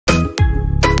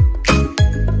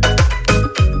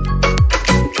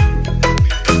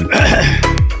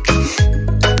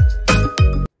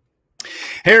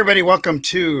Hey, everybody, welcome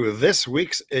to this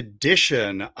week's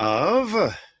edition of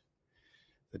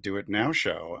the Do It Now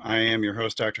Show. I am your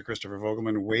host, Dr. Christopher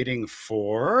Vogelmann, waiting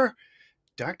for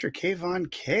Dr. Kayvon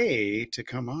K to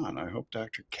come on. I hope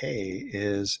Dr. K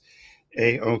is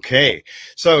A-OK.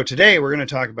 So today we're going to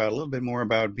talk about a little bit more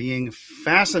about being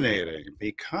fascinating,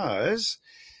 because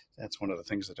that's one of the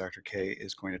things that Dr. K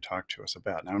is going to talk to us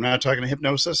about. Now, I'm not talking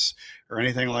hypnosis or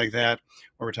anything like that.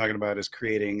 What we're talking about is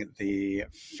creating the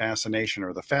fascination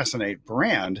or the Fascinate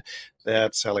brand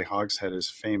that Sally Hogshead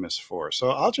is famous for. So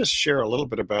I'll just share a little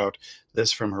bit about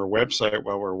this from her website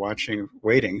while we're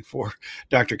waiting for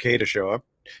Dr. K to show up.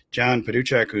 John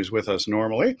Paduchak, who's with us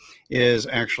normally, is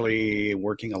actually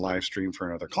working a live stream for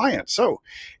another client. So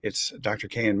it's Dr.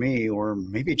 K and me, or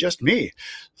maybe just me.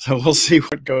 So we'll see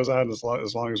what goes on as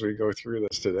long as we go through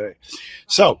this today.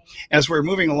 So as we're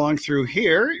moving along through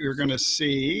here, you're going to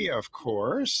see, of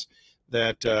course,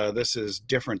 that this is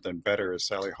different than better, as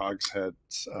Sally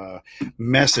Hogshead's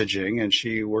messaging, and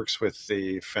she works with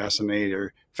the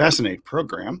Fascinate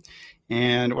program.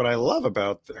 And what I love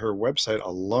about her website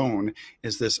alone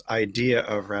is this idea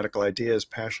of radical ideas,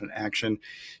 passionate action,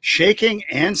 shaking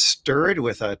and stirred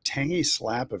with a tangy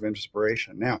slap of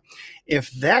inspiration. Now,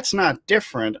 if that's not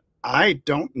different, I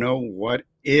don't know what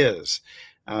is.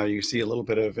 You see a little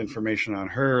bit of information on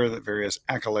her, the various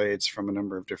accolades from a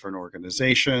number of different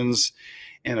organizations.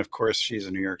 And of course, she's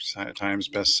a New York Times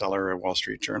bestseller, a Wall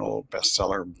Street Journal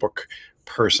bestseller book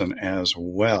person as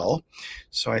well.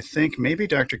 So I think maybe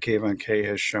Dr. Kayvon K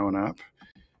has shown up.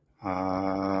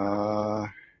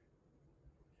 Are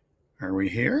we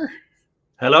here?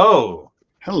 Hello.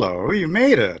 Hello, you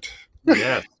made it.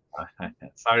 Yes.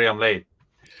 Sorry I'm late.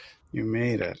 You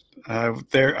made it. I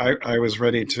was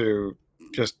ready to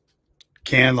just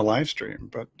can the live stream,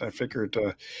 but I figured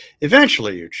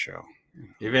eventually you'd show.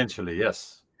 Eventually,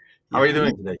 yes. How are you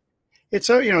doing today? It's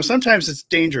sometimes it's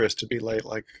dangerous to be late,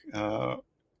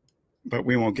 but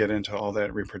we won't get into all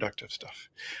that reproductive stuff.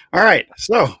 All right,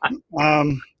 so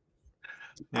yes.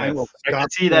 I can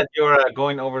see that you're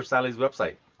going over Sally's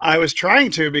website. I was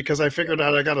trying to, because I figured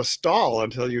out I got to stall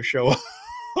until you show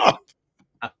up.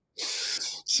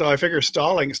 So I figure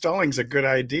stalling's a good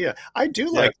idea. I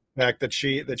do like the fact that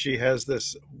she has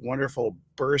this wonderful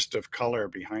burst of color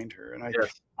behind her, and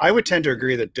I would tend to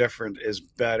agree that different is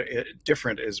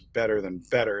better than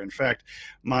better. In fact,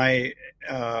 my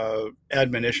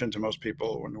admonition to most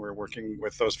people when we're working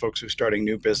with those folks who are starting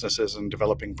new businesses and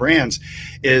developing brands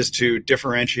is to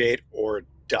differentiate or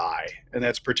die. And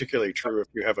that's particularly true if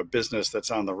you have a business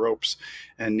that's on the ropes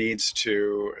and needs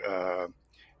to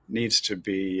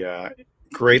be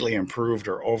greatly improved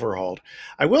or overhauled.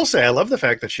 I will say I love the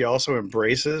fact that she also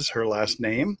embraces her last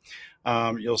name.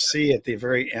 You'll see at the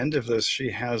very end of this,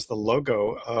 she has the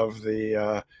logo of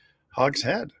the Hog's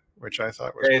Head, which I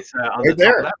thought was right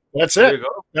there. That's it.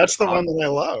 That's the one that I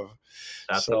love.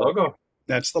 That's the logo.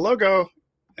 That's the logo.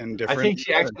 And I think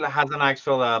she actually has an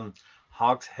actual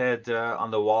Hog's Head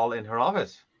on the wall in her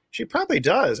office. She probably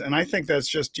does. And I think that's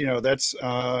just, that's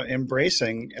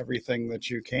embracing everything that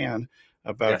you can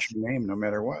about your name, no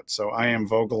matter what. So I am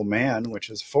Vogelmann,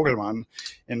 which is Vogelmann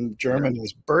in German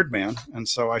is Birdman. And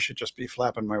so I should just be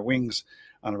flapping my wings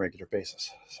on a regular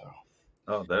basis. So.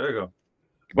 Oh, there you go.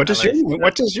 What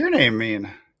does your name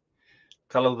mean?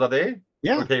 Khalilzadeh?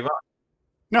 Yeah. Kayvon?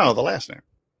 No, the last name.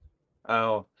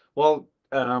 Oh, well,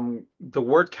 the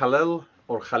word Khalil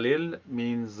or Khalil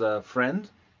means friend.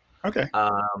 Okay.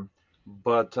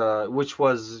 But which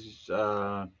was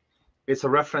it's a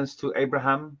reference to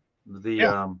Abraham,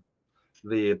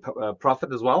 the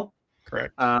prophet as well.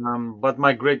 Correct. But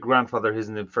my great grandfather,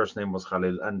 his first name was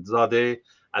Khalil, and Zadeh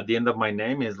at the end of my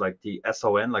name is like the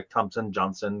SON, like Thompson,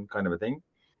 Johnson kind of a thing.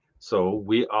 So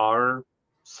we are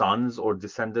sons or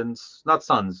descendants, not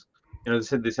sons,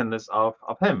 descendants of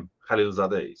him, Khalil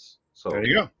Zadeh. So there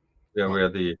you go. Yeah, we are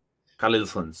the Khalil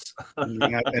sons.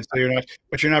 And so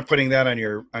you're not putting that on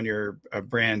your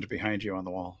brand behind you on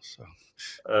the wall. So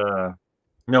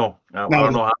no. I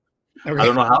don't know how. Okay. I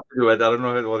don't know how to do it. I don't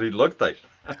know what he looked like.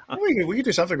 We could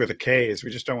do something with the K's.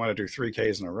 We just don't want to do 3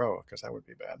 K's in a row, because that would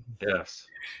be bad. Yes.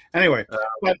 Anyway,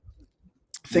 but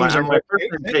things are my first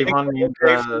name Kayvon means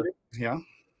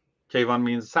Kayvon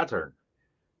means Saturn.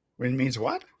 It means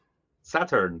what?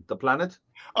 Saturn, the planet.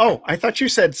 Oh, I thought you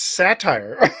said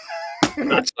satire.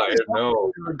 Satire,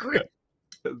 no.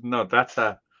 No,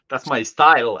 that's my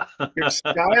style. Your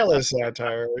style is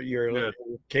satire. Your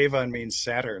Kayvon means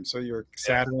Saturn. So you're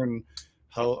Saturn.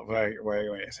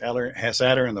 Wait.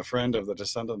 Saturn, the friend of the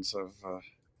descendants of.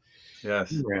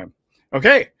 Yes. Abraham.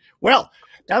 Okay. Well,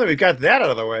 now that we've got that out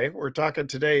of the way, we're talking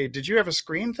today. Did you have a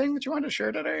screen thing that you wanted to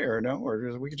share today, or no?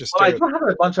 Or we could just Well, I stare at do have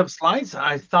a bunch of slides.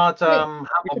 I thought, it?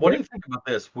 We could what do do it. you think about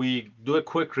this? We do a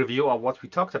quick review of what we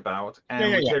talked about, Yeah,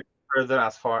 and yeah, we yeah. take it further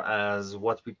as far as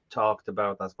what we talked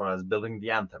about as far as building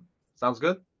the anthem. Sounds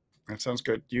good? That sounds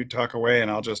good. You talk away,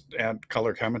 and I'll just add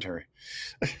color commentary.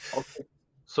 Okay.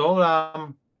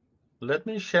 So, let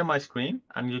me share my screen,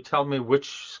 and you tell me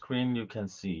which screen you can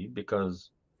see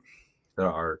because there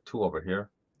are two over here.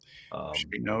 Should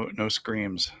be no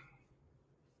screams.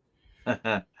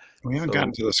 Um, We haven't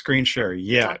gotten so, to the screen share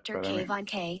yet. Dr. Kayvon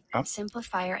K, oh,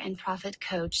 Simplifier and Profit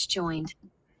Coach joined.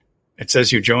 it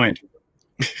says you joined.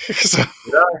 So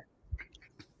yeah,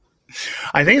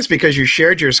 I think it's because you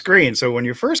shared your screen. So when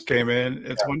you first came in,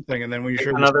 it's yeah. one thing, and then when you It's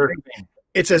shared your another screen, thing.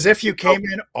 it's as if you came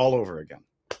in all over again.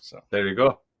 So There you go.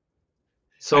 I'm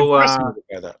So, fascinated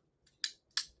by that.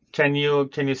 can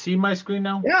you see my screen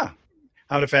now? Yeah.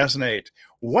 How to fascinate.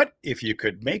 What if you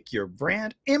could make your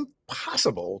brand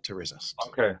impossible to resist?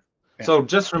 Okay. Yeah. So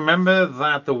just remember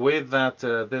that the way that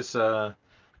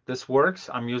this works,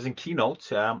 I'm using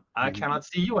Keynote. I cannot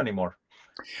see you anymore.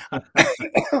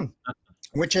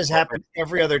 Which has happened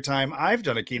every other time I've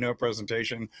done a keynote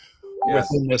presentation Yes.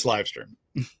 within this live stream.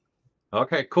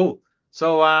 Okay, cool.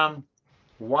 So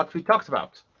what we talked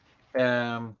about,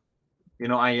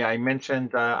 I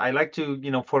mentioned I like to,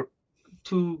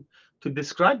 to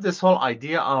describe this whole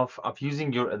idea of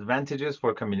using your advantages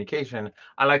for communication.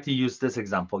 I like to use this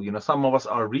example. Some of us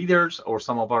are readers, or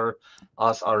some of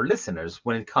us are listeners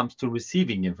when it comes to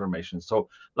receiving information. So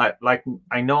like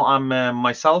I know I'm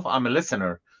myself, I'm a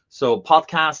listener. So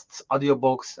podcasts,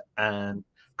 audiobooks, and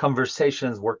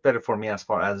conversations work better for me as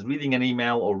far as reading an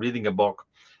email or reading a book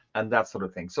and that sort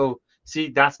of thing. So see,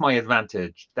 that's my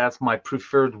advantage. That's my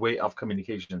preferred way of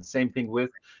communication. Same thing with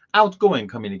outgoing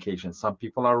communication. Some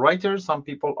people are writers, some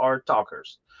people are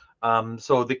talkers.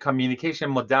 So the communication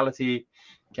modality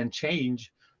can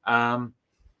change, and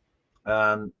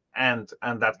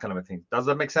that kind of a thing. Does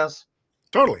that make sense?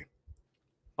 Totally.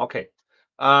 Okay.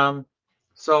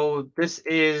 So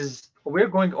we're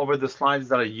going over the slides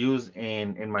that I use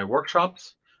in my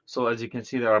workshops. So as you can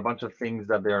see, there are a bunch of things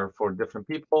that they are for different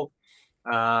people.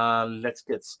 Let's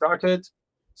get started.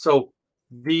 So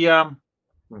the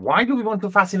why do we want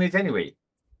to fascinate anyway?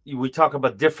 We talk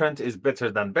about different is better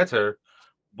than better,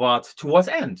 but to what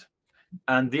end?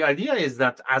 And the idea is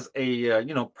that as a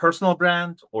personal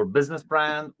brand or business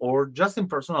brand, or just in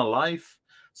personal life,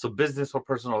 so business or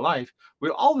personal life,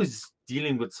 we're always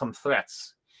dealing with some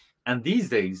threats. And these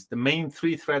days, the main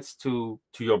three threats to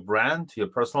your brand, to your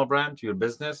personal brand, to your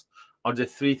business, are the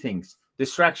three things: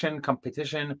 distraction,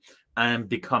 competition, and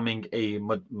becoming a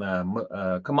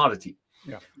commodity.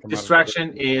 Yeah.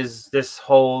 Distraction is this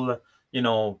whole,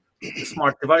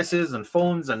 smart devices and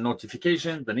phones and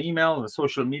notifications and email and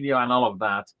social media and all of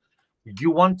that.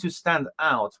 You want to stand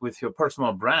out with your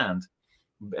personal brand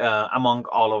among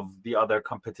all of the other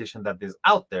competition that is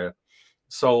out there.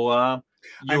 So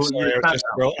I'm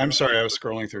sorry, I was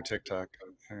scrolling through TikTok.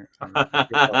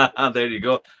 there you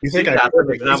go. You See, think that's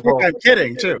an example. I'm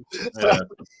kidding too. Yeah.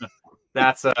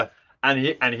 That's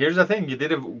and here's the thing: you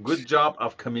did a good job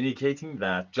of communicating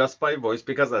that just by voice,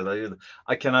 because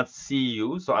I cannot see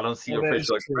you, so I don't see your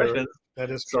facial expressions.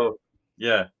 That is true. So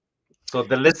yeah, so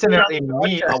the listener in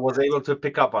me, I was able to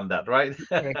pick up on that, right?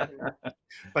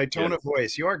 By tone Yes. of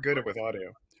voice, you are good with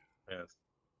audio. Yes.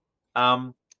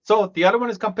 So the other one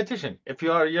is competition. If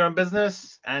you're in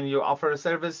business and you offer a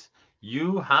service,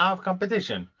 you have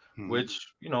competition, which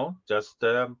just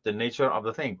the nature of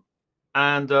the thing.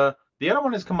 And the other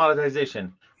one is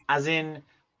commoditization, as in,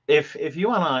 if you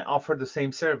and I offer the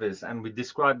same service and we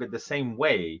describe it the same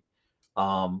way,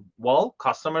 well,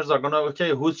 customers are gonna, okay,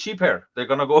 who's cheaper? They're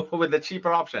gonna go with the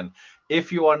cheaper option.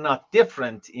 If you are not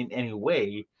different in any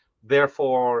way,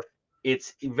 therefore,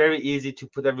 it's very easy to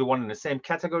put everyone in the same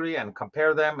category and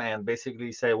compare them and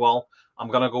basically say, well, I'm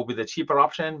gonna go with the cheaper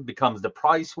option. Becomes the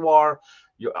price war.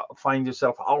 You find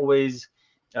yourself always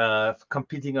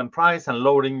competing on price and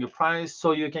lowering your price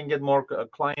so you can get more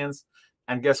clients.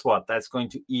 And guess what? That's going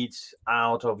to eat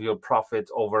out of your profit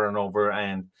over and over.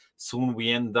 And soon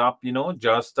we end up,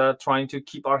 just trying to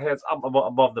keep our heads up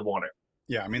above the water.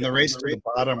 Yeah, I mean, the race to the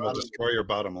bottom will destroy your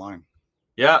bottom line.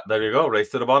 Yeah, there you go. Race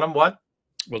to the bottom. What?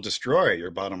 Will destroy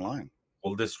your bottom line.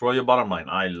 Will destroy your bottom line.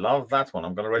 I love that one.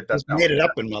 I'm going to write that down. Made it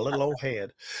up in my little old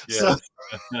head. Yes. So.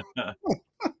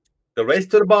 The race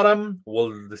to the bottom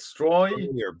will destroy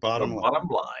your bottom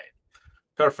line.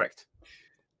 Perfect.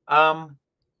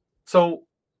 So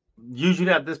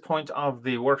usually at this point of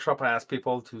the workshop, I ask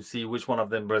people to see which one of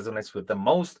them resonates with them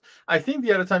most. I think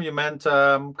the other time you meant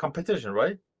competition,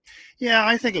 right? Yeah,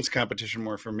 I think it's competition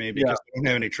more for me because I don't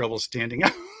have any trouble standing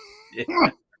out.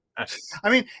 Yeah. I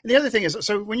mean, the other thing is,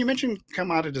 so when you mentioned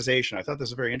commoditization, I thought this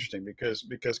was very interesting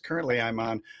because currently I'm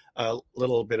on a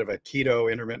little bit of a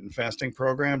keto intermittent fasting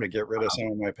program to get rid of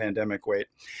some of my pandemic weight.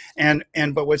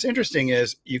 But what's interesting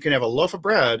is you can have a loaf of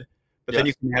bread, but then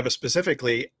you can have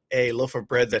specifically a loaf of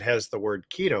bread that has the word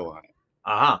keto on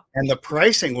it. And the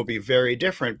pricing will be very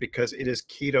different because it is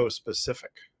keto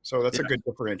specific. So that's a good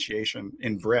differentiation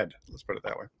in bread. Let's put it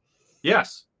that way.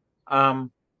 Yes.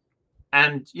 And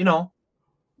you know,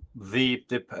 the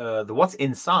what's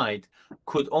inside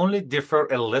could only differ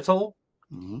a little,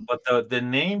 but the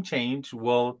name change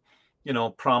will, you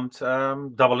know, prompt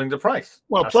doubling the price.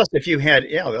 Well, plus if you had,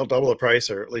 they'll double the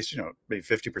price, or at least, you know, maybe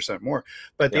 50% more.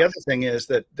 But the other thing is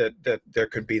that there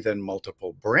could be then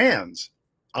multiple brands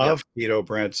of keto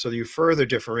bread, so you further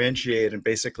differentiate and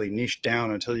basically niche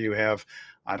down until you have,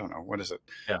 I don't know, what is it?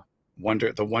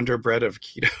 The wonder bread of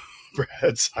keto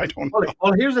breads. I don't know.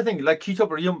 Well, here's the thing, like keto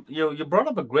bread, you brought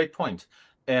up a great point.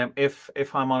 If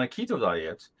I'm on a keto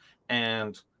diet,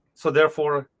 and so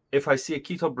therefore if I see a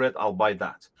keto bread, I'll buy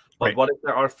that. But what if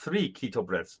there are 3 keto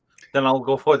breads? Then I'll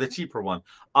go for the cheaper one,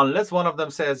 unless one of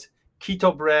them says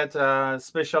keto bread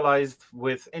specialized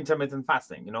with intermittent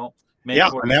fasting, you know. And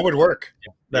that would work.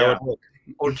 That would work.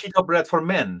 Or keto bread for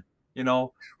men, you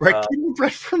know. Keto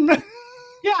bread for men.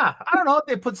 Yeah, I don't know.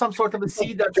 They put some sort of a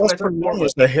seed that's just for one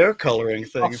was the hair coloring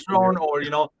thing. Or, you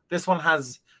know, this one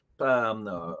has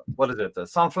what is it? The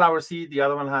sunflower seed. The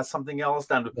other one has something else.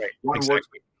 Then one works,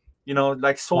 you know,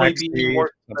 like soybean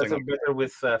works better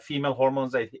with female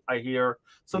hormones. I hear.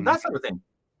 So that's everything.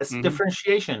 It's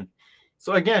differentiation.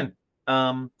 So again,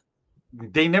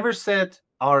 they never said,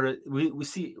 or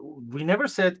we never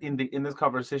said in this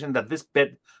conversation that this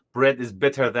bread is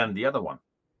better than the other one.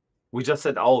 We just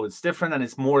said, oh, it's different and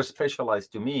it's more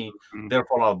specialized to me,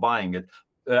 therefore I'm buying it.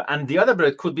 And the other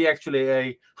bread could be actually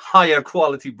a higher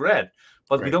quality bread,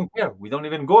 but we don't care. We don't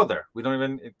even go there. We don't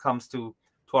even, it comes to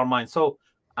our mind. So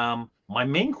my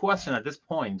main question at this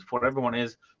point for everyone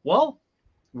is, well,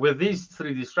 with these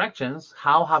 3 distractions,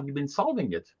 how have you been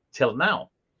solving it till now,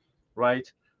 right?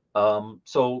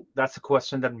 So that's a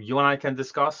question that you and I can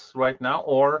discuss right now,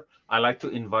 or I like to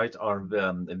invite our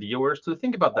viewers to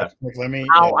think about that.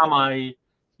 How am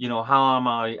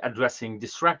I addressing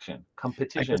distraction,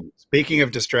 competition? Speaking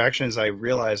of distractions, I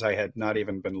realize I had not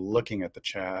even been looking at the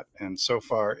chat, and so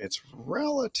far it's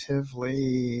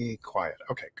relatively quiet.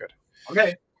 Okay, good.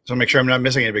 Okay. So make sure I'm not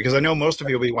missing it, because I know most of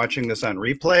you will be watching this on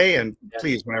replay. And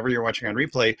please, whenever you're watching on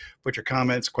replay, put your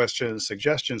comments, questions,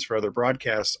 suggestions for other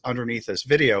broadcasts underneath this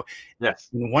video. Yes.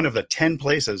 In one of the 10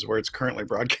 places where it's currently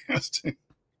broadcasting.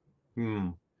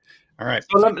 All right.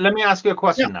 So let me ask you a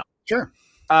question now. Sure.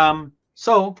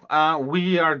 So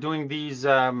we are doing these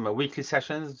weekly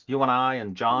sessions, you and I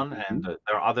and John, and there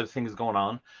are other things going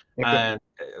on. And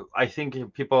I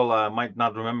think people might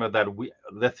not remember that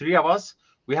the 3 of us,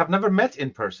 we have never met in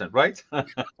person, right?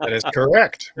 That is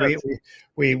correct.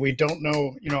 We don't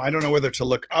know, you know, I don't know whether to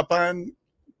look up on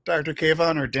Dr.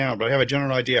 Kayvon or down, but I have a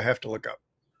general idea I have to look up.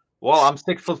 Well, I'm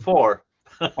 6'4".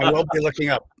 I will be looking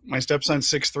up. My stepson's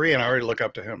 6'3", and I already look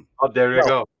up to him. Oh, there you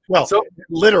go. Well, so,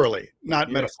 literally,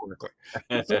 not metaphorically.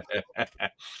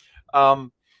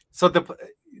 So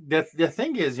the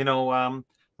thing is, you know,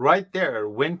 right there,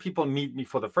 when people meet me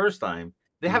for the first time,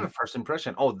 they have a first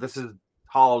impression. Oh, this is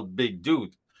tall, big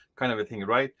dude, kind of a thing,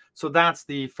 right? So that's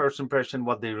the first impression,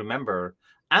 what they remember.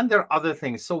 And there are other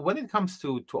things. So when it comes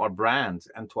to our brand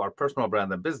and to our personal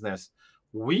brand and business,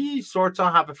 we sort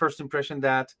of have a first impression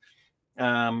that,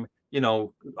 you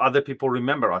know, other people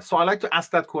remember us. So I like to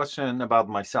ask that question about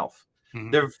myself.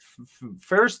 The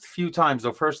first few times,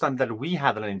 or first time that we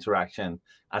had an interaction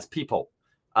as people,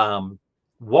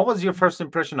 what was your first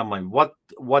impression of mine? What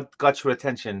got your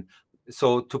attention?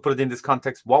 So to put it in this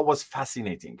context, what was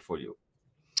fascinating for you?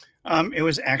 It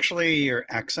was actually your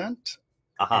accent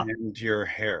and your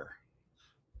hair.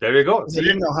 There you go. I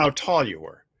didn't know how tall you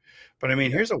were. But I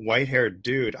mean, here's a white-haired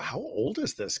dude. How old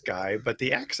is this guy? But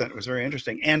the accent was very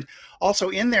interesting. And also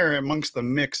in there amongst the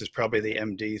mix is probably the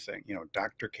MD thing, you know,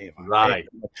 Dr. Kayvon. Right.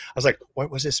 I was like,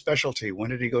 what was his specialty? When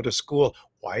did he go to school?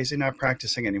 Why is he not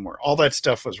practicing anymore? All that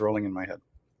stuff was rolling in my head.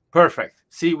 Perfect.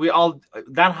 See,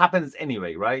 that happens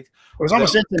anyway, right? It was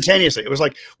almost instantaneously. It was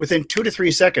like within 2 to 3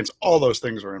 seconds, all those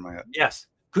things were in my head. Yes.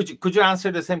 Could you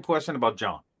answer the same question about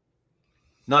John?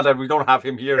 Not that we don't have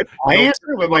him here. I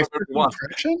answered with my first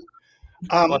impression.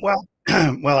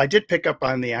 Well, I did pick up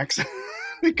on the accent.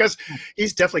 because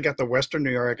he's definitely got the Western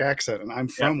New York accent, and I'm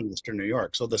Yeah. from Western New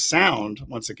York. So the sound,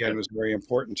 once again, was very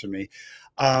important to me.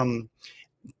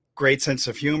 Great sense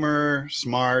of humor,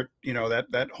 smart,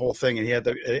 that whole thing. And he had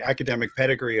the academic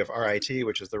pedigree of RIT,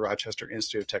 which is the Rochester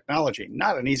Institute of Technology.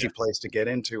 Not an easy place to get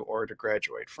into or to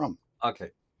graduate from. Okay.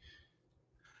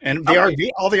 And the RV,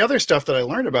 all the other stuff that I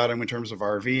learned about him in terms of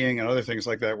RVing and other things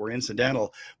like that were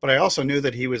incidental. But I also knew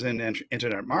that he was in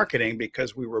internet marketing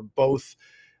because we were both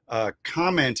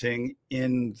commenting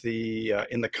in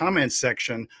the comments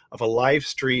section of a live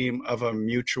stream of a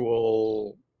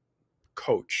mutual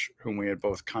coach whom we had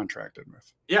both contracted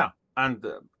with. Yeah, and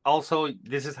also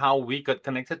this is how we got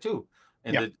connected too,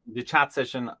 in the chat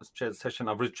session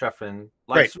of Rich Treffin.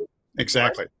 Right,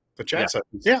 exactly. Right? The chat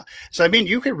sessions. Yeah. So I mean,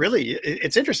 you could really.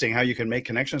 It's interesting how you can make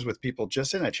connections with people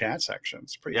just in a chat section.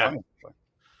 It's pretty funny.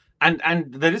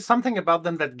 And there is something about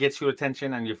them that gets your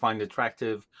attention and you find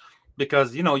attractive,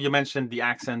 because you mentioned the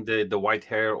accent, the white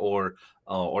hair, or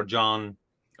John.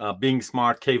 Being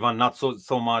smart, Kayvon not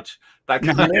so much. No,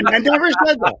 I never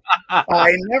said that.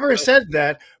 I never said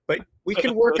that. But we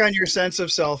can work on your sense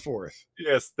of self-worth.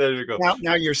 Yes, there you go.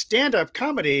 Now your stand-up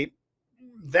comedy,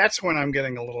 that's when I'm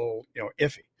getting a little,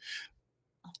 iffy.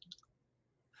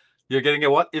 You're getting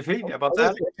a what iffy about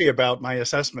that? Iffy about my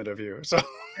assessment of you. So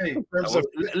hey,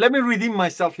 let me redeem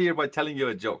myself here by telling you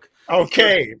a joke.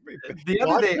 Okay. The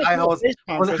other day I was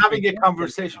having a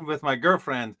conversation with my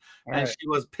girlfriend, and she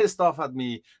was pissed off at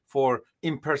me for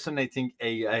impersonating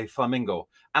a flamingo,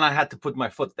 and I had to put my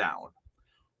foot down.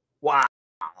 Wow.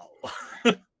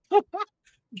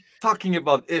 Talking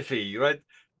about iffy, right?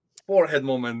 Forehead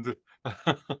moment.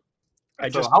 I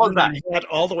just how was that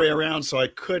all the way around so I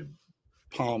could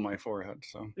palm my forehead.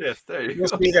 So yes, there you go.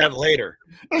 We'll see that later.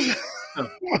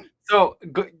 So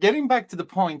getting back to the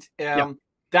point,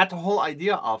 that whole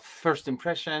idea of first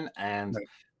impression and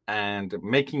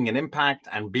making an impact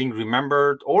and being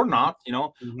remembered or not,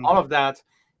 all of that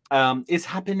is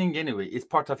happening anyway. It's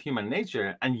part of human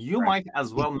nature, and you might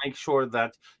as well make sure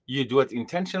that you do it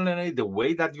intentionally, the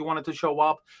way that you want it to show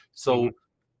up. So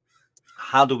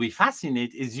how do we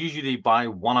fascinate is usually by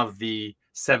one of the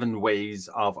 7 ways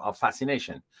of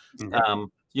fascination.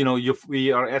 If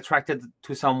we are attracted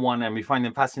to someone and we find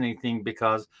them fascinating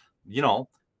because,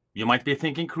 you might be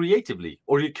thinking creatively,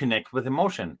 or you connect with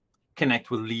emotion,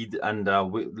 connect with lead, and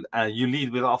you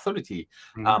lead with authority.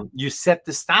 You set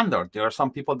the standard. There are some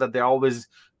people that they always,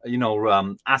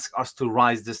 ask us to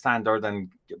rise the standard and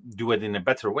do it in a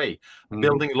better way.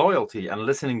 Building loyalty and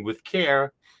listening with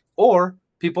care, or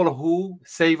people who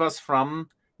save us from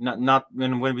not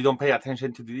when we don't pay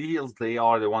attention to the details. They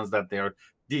are the ones that they're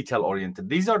detail oriented.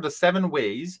 These are the 7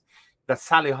 ways that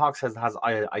Sally Hogshead has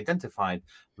identified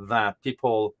that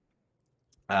people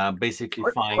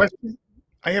basically find.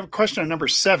 I have a question on number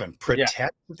 7.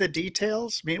 Protect the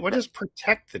details. I mean, what does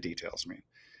protect the details mean?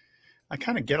 I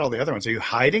kind of get all the other ones. Are you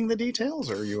hiding the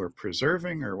details, or you are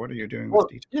preserving, or what are you doing with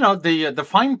details? The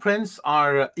fine prints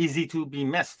are easy to be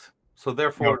missed, so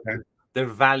therefore their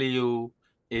value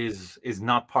is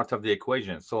not part of the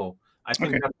equation. So I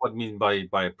think that's what I mean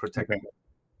by protecting.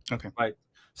 Okay. Right.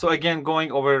 So again,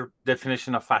 going over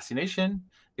definition of fascination,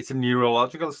 it's a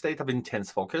neurological state of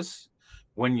intense focus.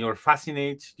 When you're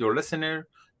fascinate your listener,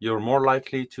 you're more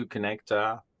likely to connect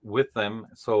with them,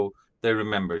 so they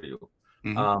remember you.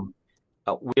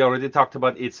 We already talked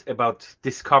about it's about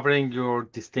discovering your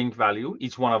distinct value.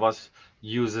 Each one of us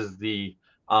uses the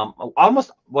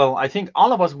I think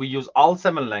all of us, we use all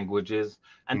 7 languages,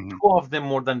 and 2 of them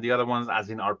more than the other ones, as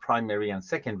in our primary and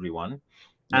secondary one.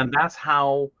 And that's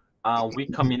how we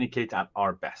communicate at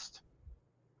our best.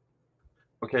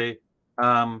 Okay.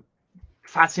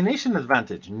 Fascination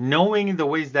advantage, knowing the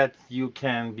ways that you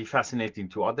can be fascinating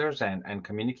to others and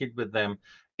communicate with them.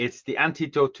 It's the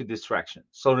antidote to distraction.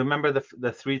 So remember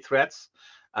the 3 threats.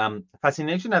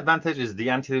 Fascination advantage is the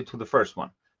antidote to the first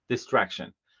one,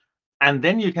 distraction. And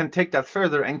then you can take that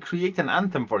further and create an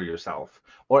anthem for yourself,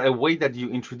 or a way that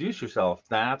you introduce yourself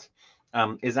that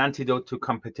is antidote to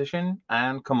competition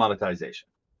and commoditization.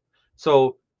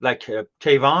 So like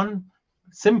Kayvon,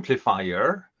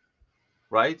 simplifier,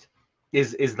 right,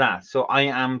 is that. So I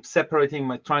am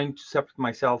trying to separate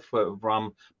myself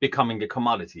from becoming a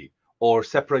commodity, or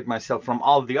separate myself from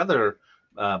all the other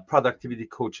productivity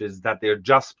coaches that they're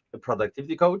just a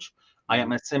productivity coach. I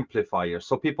am a simplifier.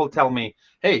 So people tell me,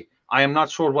 hey, I am not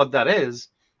sure what that is,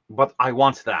 but I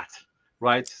want that,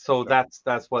 right? So that's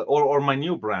what, or my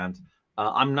new brand.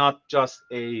 I'm not just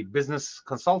a business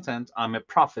consultant. I'm a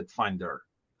profit finder.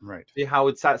 Right. See how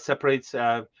it separates.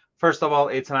 First of all,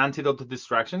 it's an antidote to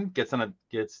distraction, gets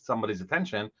somebody's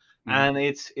attention, and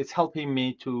it's helping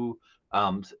me to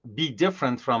be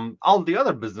different from all the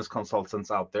other business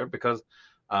consultants out there, because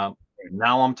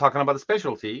now I'm talking about a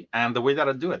specialty and the way that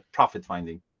I do it, profit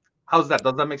finding. How's that?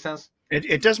 Does that make sense?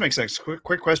 It does make sense.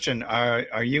 Quick question.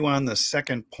 Are you on the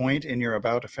second point in your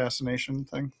about a fascination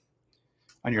thing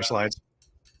on your slides?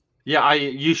 Yeah,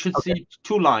 you should Okay. see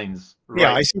 2 lines, Yeah,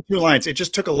 right? I see 2 lines. It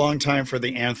just took a long time for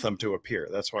the anthem to appear.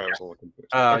 That's why I was a little confused.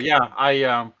 Okay.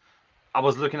 Yeah, I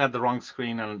was looking at the wrong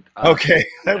screen, and Okay,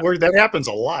 yeah. that happens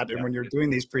a lot, and Yeah. when you're doing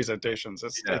these presentations,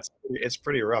 Yeah. it's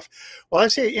pretty rough. Well, I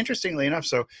say, interestingly enough,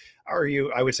 so are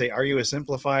you? I would say, are you a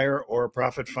simplifier or a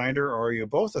profit finder, or are you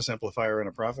both a simplifier and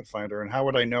a profit finder? And how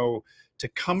would I know to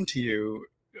come to you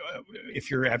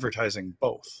if you're advertising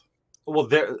both? Well,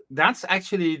 that's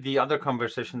actually the other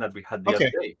conversation that we had the Okay.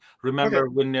 other day. Okay. Remember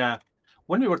when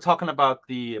we were talking about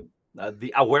the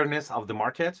awareness of the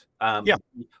market? Yeah.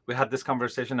 We had this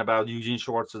conversation about Eugene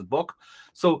Schwartz's book.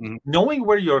 So Mhm. knowing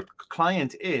where your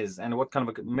client is and what kind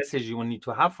of a message you will need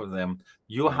to have for them,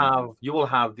 you will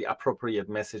have the appropriate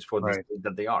message for the Right. state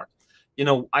that they are. You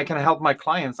know, I can help my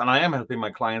clients, and I am helping my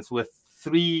clients with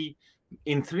three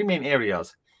main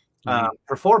areas: Mhm.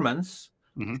 performance,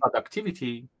 Mhm.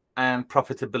 productivity, and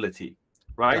profitability,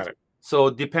 right? Got it. So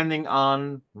depending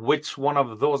on which one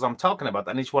of those I'm talking about,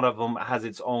 and each one of them has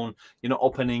its own,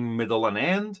 opening, middle, and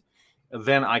end,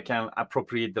 then I can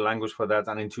appropriate the language for that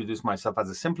and introduce myself as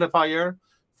a simplifier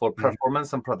for Mhm.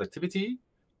 performance and productivity,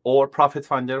 or profit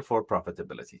finder for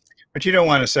profitability. But you don't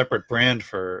want a separate brand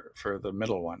for the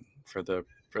middle one, for the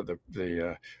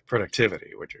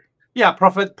productivity, would you? Yeah,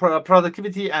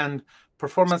 productivity and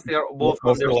performance, they are both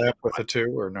on their. Overlap with the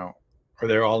two, or no? Or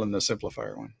they're all in the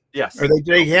simplifier one? Yes. Or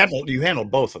you handle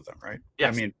both of them, right? I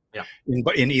Yes. mean, Yeah.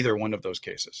 in either one of those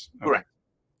cases. Okay. Correct.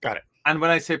 Got it. And when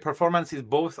I say performance, is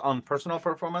both on personal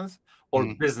performance or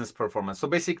Mhm. business performance. So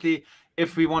basically,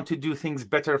 if we want to do things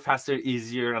better, faster,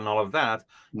 easier, and all of that,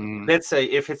 Mhm. let's say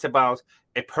if it's about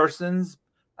a person's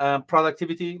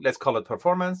productivity, let's call it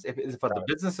performance. If it's about the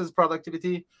business's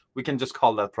productivity, we can just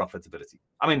call that profitability.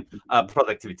 I mean,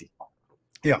 productivity.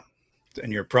 Yeah.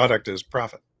 And your product is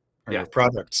profit. Or Yeah.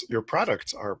 your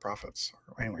products are profits.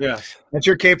 Anyway, Yes. that's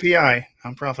your KPI.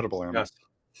 I'm profitable. Yes.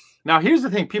 Now, here's the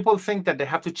thing. People think that they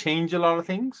have to change a lot of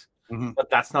things, Mhm.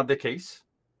 but that's not the case.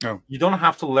 Oh. You don't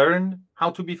have to learn how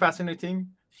to be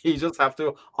fascinating. You just have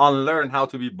to unlearn how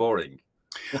to be boring.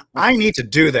 I need to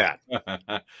do that.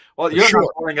 Well, you're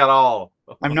not boring at all.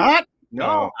 I'm not? No.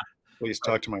 Oh, please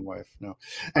talk to my wife. No.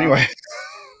 Anyway.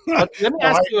 But let me No,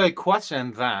 ask you a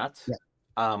question that, Yeah.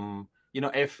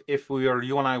 if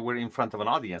you and I were in front of an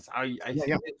audience, I think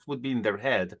Yeah. it would be in their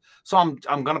head. So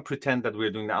I'm gonna pretend that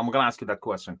we're doing that. I'm gonna ask you that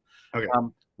question. Okay.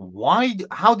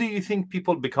 How do you think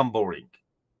people become boring?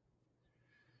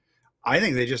 I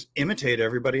think they just imitate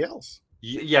everybody else.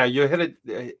 Yeah, you hit it,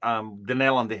 the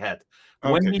nail on the head.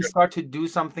 When Okay, we good. start to do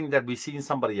something that we see in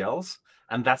somebody else,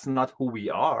 and that's not who we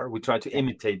are, we try to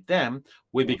imitate them,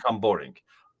 we become boring.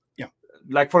 Yeah.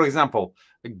 Like, for example,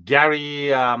 Gary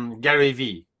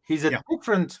V. He's a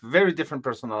very different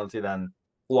personality than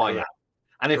who I am.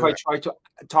 And if I try to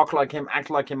talk like him,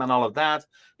 act like him, and all of that,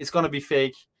 it's going to be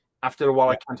fake. After a while,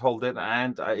 I can't hold it,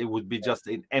 and it would be just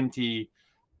an empty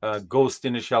ghost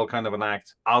in a shell kind of an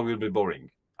act. I will be boring,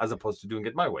 as opposed to doing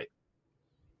it my way.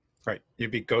 Right. You'd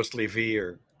be Ghostly V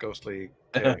or Ghostly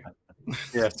K.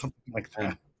 Yeah. Something like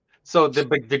that. So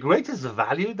the greatest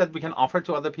value that we can offer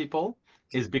to other people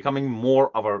is becoming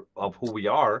more of who we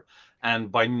are,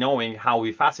 and by knowing how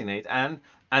we fascinate and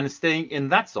staying in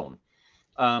that zone.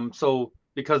 So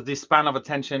because the span of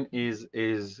attention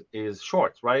is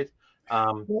short, right?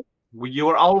 You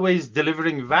are always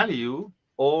delivering value,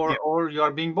 or you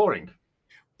are being boring.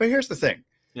 But here's the thing.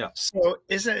 Yeah. So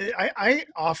I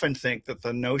often think that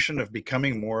the notion of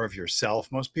becoming more of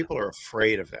yourself, most people are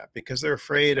afraid of that because they're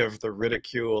afraid of the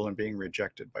ridicule and being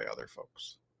rejected by other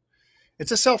folks.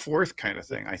 It's a self-worth kind of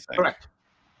thing, I think. Correct.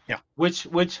 Yeah. Which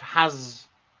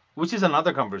is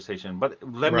another conversation. But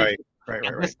let me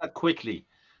address that quickly.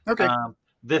 Okay.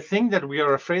 The thing that we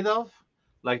are afraid of,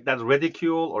 like that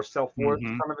ridicule or self-worth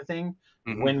kind of a thing,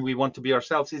 when we want to be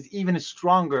ourselves, is even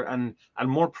stronger and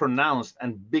more pronounced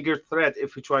and bigger threat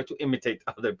if we try to imitate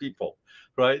other people,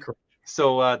 right? Correct.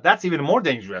 So that's even more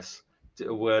dangerous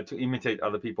to imitate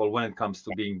other people when it comes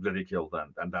to being ridiculed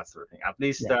and that sort of thing. At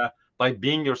least by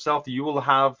being yourself, you will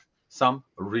have some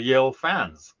real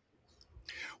fans.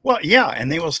 Well, yeah,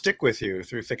 and they will stick with you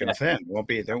through thick and thin.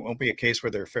 There won't be a case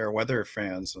where they're fair weather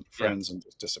fans and friends and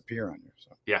just disappear on you.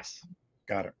 So. Yes.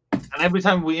 Got it. And every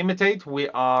time we imitate, we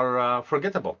are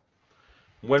forgettable.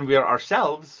 When we are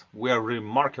ourselves, we are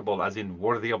remarkable, as in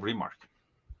worthy of remark.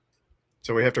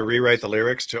 So we have to rewrite the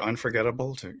lyrics to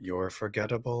Unforgettable to You're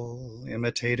Forgettable,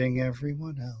 imitating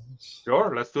everyone else.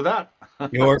 Sure, let's do that.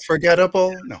 You're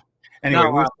forgettable. No. Anyway,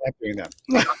 Now, we'll stop doing that.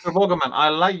 Dr. Vogelmann, I'd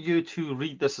like you to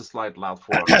read this slide loud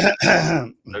for us.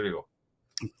 There you go.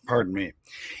 Pardon me.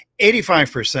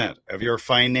 85% of your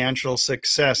financial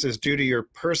success is due to your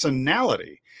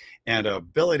personality and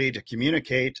ability to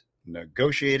communicate,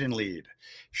 negotiate, and lead.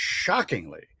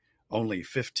 Shockingly, only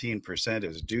 15%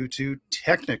 is due to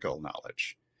technical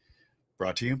knowledge.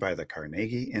 Brought to you by the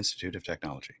Carnegie Institute of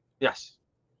Technology. Yes.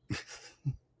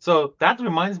 So that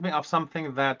reminds me of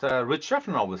something that Rich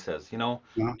Sheffrin always says. You know,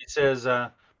 he says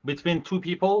between two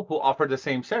people who offer the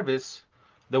same service,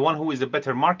 the one who is a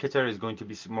better marketer is going to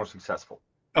be more successful.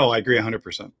 Oh, I agree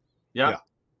 100%. Yeah.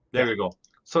 There you go.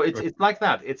 So it's like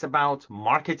that. It's about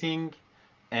marketing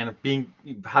and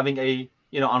having a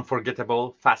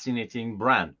unforgettable, fascinating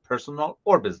brand, personal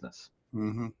or business.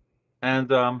 Mm-hmm.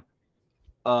 And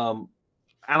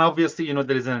obviously,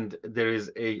 there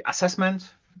is a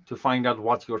assessment to find out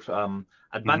what your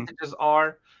advantages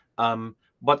are.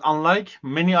 But unlike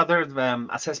many other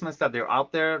assessments that they're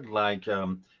out there, like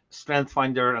Strength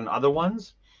Finder and other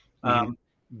ones,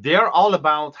 they're all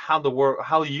about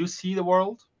how you see the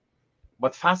world.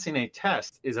 But Fascinate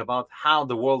test is about how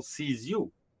the world sees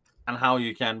you and how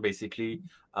you can basically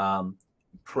plan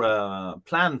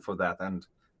for that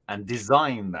and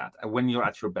design that when you're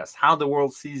at your best. How the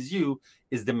world sees you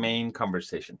is the main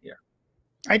conversation here.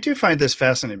 I do find this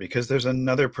fascinating because there's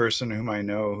another person whom I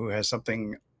know who has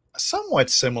something somewhat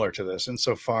similar to this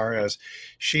insofar as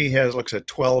she looks at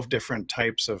 12 different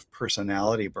types of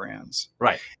personality brands.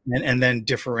 Right. And then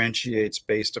differentiates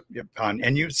based upon,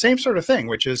 and same sort of thing,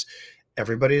 which is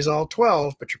everybody's all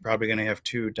 12, but you're probably going to have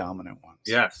 2 dominant ones.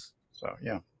 Yes. So,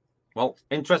 yeah. Well,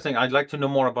 interesting. I'd like to know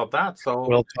more about that. So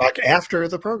we'll talk after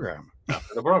the program.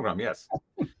 After the program, yes.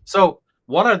 So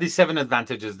what are the 7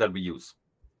 advantages that we use?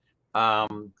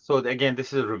 So again,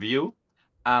 this is a review.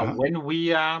 When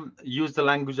we use the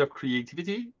language of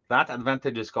creativity, that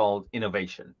advantage is called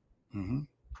innovation.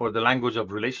 For the language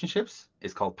of relationships,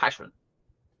 it's called passion.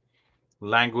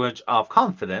 Language of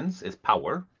confidence is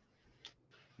power.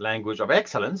 Language of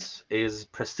excellence is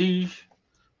prestige.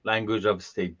 Language of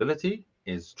stability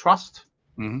is trust.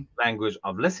 Language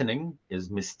of listening is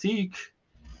mystique.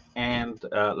 And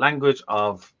language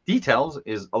of details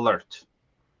is alert.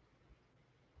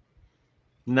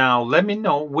 Now, let me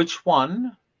know which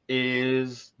one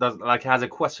has a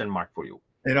question mark for you.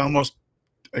 It almost,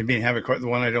 the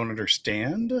one I don't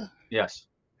understand. Yes.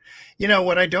 You know,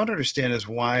 what I don't understand is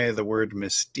why the word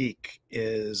mystique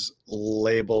is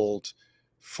labeled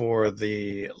for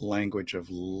the language of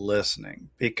listening,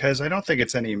 because I don't think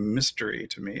it's any mystery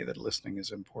to me that listening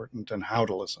is important and how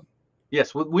to listen.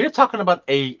 Yes, we're talking about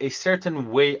a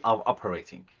certain way of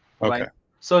operating. Okay. Right?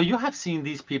 So you have seen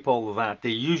these people that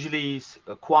they usually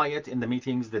quiet in the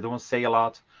meetings. They don't say a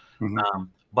lot,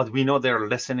 but we know they're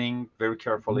listening very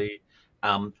carefully.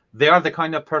 They are the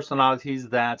kind of personalities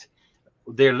that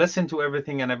they listen to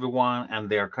everything and everyone, and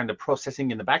they're kind of processing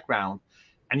in the background.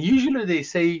 And usually they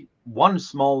say one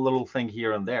small little thing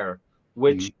here and there,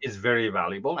 which is very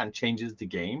valuable and changes the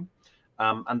game,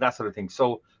 and that sort of thing.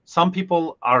 So some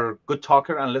people are good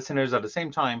talker and listeners at the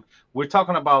same time. We're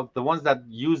talking about the ones that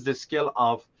use the skill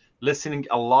of listening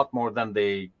a lot more than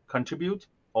they contribute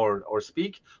or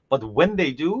speak. But when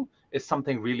they do, it's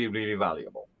something really, really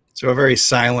valuable. So a very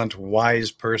silent,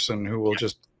 wise person who will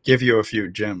just give you a few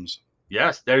gems.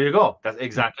 Yes, there you go. That's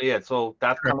exactly it. So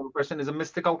that kind of a person is a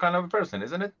mystical kind of a person,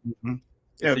 isn't it?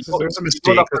 Yeah, there's a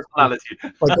mistake. Personality.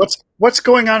 Like what's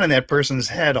going on in that person's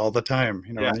head all the time,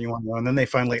 you know? Yeah. And then they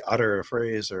finally utter a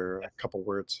phrase or a couple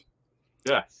words.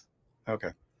 Yes. Okay.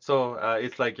 So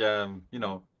it's like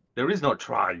there is no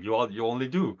try. You only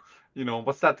do.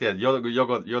 What's that? Yeah,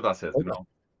 Yoda says. Do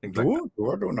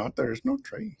not. There is no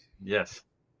try. Yes.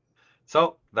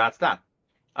 So that's that.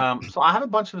 So I have a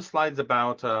bunch of slides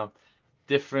about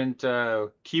different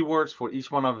keywords for each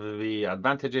one of the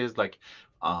advantages. Like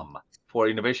for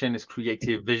innovation is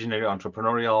creative, visionary,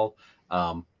 entrepreneurial.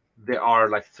 There are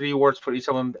like 3 words for each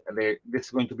of them. This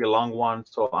is going to be a long one,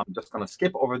 so I'm just going to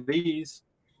skip over these.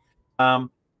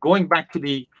 Going back to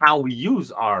the how we use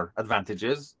our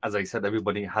advantages, as I said,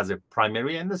 everybody has a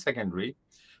primary and a secondary.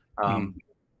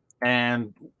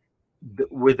 And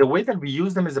with the way that we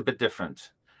use them is a bit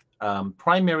different.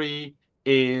 Primary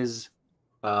is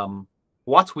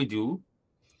what we do,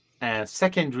 and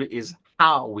secondary is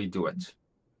how we do it.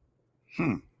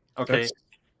 Okay. That's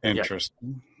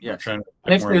interesting. Yes. And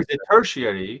if there's a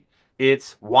tertiary,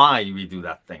 it's why we do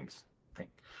that thing.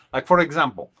 Like, for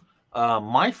example,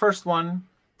 my first one,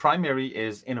 primary,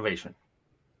 is innovation.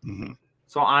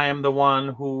 So I am the one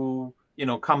who,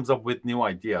 comes up with new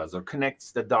ideas or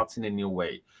connects the dots in a new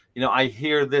way. I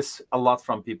hear this a lot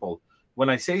from people. When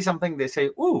I say something, they say,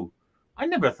 "Ooh, I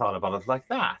never thought about it like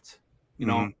that."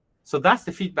 Mhm. So that's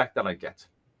the feedback that I get.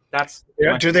 That's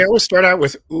Yeah. Do they always start out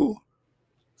with ooh?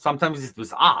 sometimes it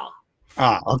was ah,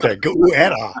 Ah, okay. Go ooh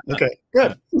and ah. Okay,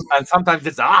 good. and sometimes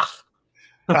it's ah.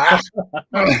 Ah.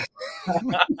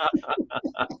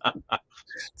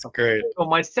 It's great. So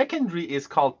my secondary is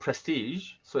called prestige.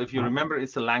 So if you Uh-huh. remember,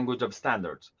 it's the language of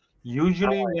standards.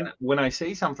 Usually, when I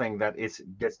say something that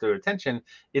gets their attention,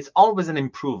 it's always an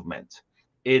improvement.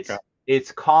 Okay.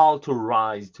 It's called to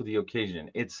rise to the occasion.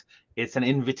 It's an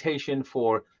invitation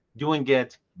for doing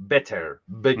it better,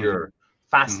 Mhm. bigger, Mhm.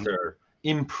 faster,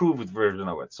 improved version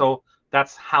of it. So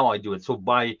that's how I do it. So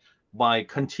by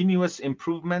continuous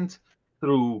improvement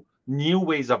through new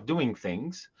ways of doing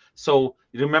things. So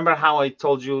remember how I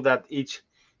told you that each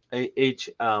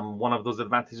one of those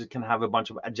advantages can have a bunch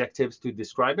of adjectives to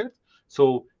describe it. So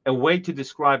a way to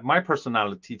describe my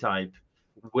personality type,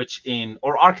 which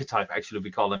or archetype actually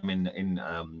we call them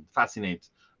in Fascinate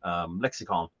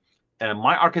lexicon.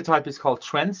 My archetype is called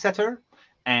trendsetter,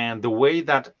 and the way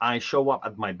that I show up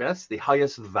at my best, the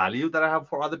highest value that I have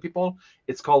for other people,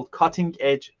 it's called cutting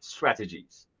edge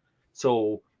strategies.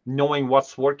 So knowing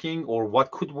what's working or what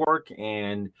could work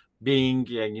and being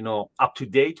up to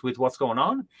date with what's going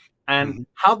on and Mhm.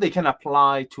 how they can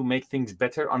apply to make things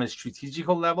better on a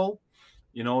strategical level.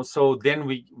 So then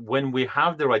when we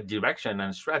have the right direction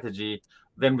and strategy,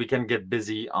 then we can get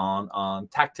busy on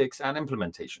tactics and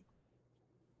implementation.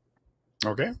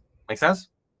 Okay. Make sense?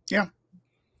 Yeah.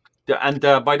 And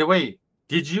by the way,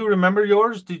 did you remember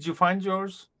yours? Did you find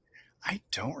yours? I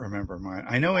don't remember mine.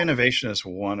 I know innovation is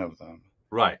one of them.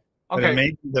 Right. But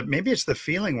Okay. maybe it's the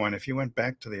feeling one. If you went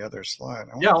back to the other slide,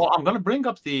 Yeah, well, I'm going to bring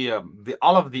up the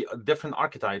all of the different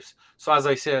archetypes. So as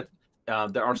I said,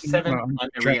 there are 7 I'm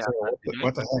trying primary to say,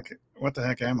 advantages. what the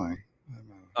heck am I?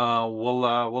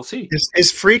 We'll see.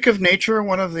 Is freak of nature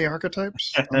one of the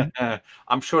archetypes?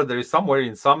 I'm sure there is somewhere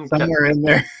in some Somewhere in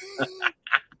there.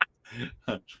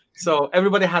 So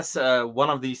everybody has one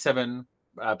of the 7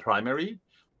 primary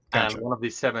and Gotcha. one of the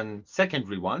 7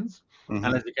 secondary ones. And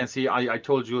Mm-hmm. as you can see, I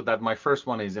told you that my first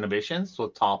one is innovation, so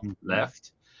top Mm-hmm.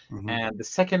 left. Mm-hmm. And the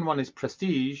second one is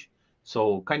prestige,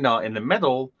 so kind of in the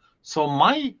middle. So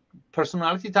my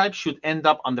personality type should end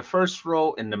up on the first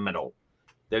row in the middle.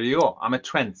 There you go. I'm a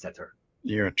trendsetter.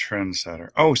 You're a trendsetter.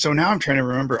 Oh, so now I'm trying to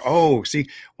remember. Oh, see,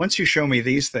 once you show me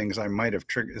these things, I might have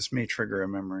triggered. This may trigger a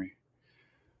memory.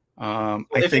 So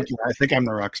if it's I think I'm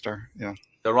the rock star. Yeah.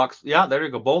 the rocks, yeah, there you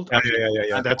go. Bold. Yeah.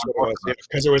 And That's what it was. Yeah, unorthodox.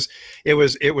 because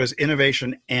it was innovation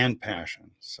and passion.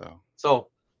 So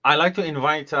I like to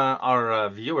invite our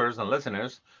viewers and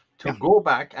listeners to Yeah. go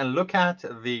back and look at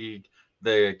the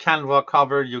Canva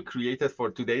cover you created for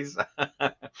today's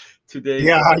today's.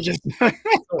 Yeah, I just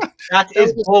So that is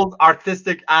bold,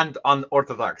 artistic, and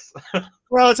unorthodox.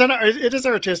 well, it is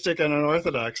artistic and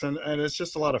unorthodox, and it's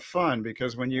just a lot of fun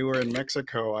because when you were in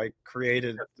Mexico, I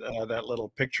created that little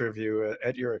picture of you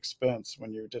at your expense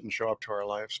when you didn't show up to our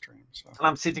live stream. So, And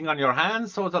I'm sitting on your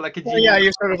hands, sort of like a well, yeah, genius.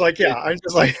 you sort of like, yeah, I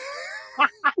just like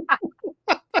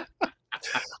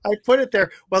I put it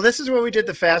there. Well, this is where we did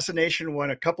the fascination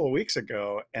one a couple of weeks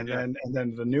ago, and Yeah.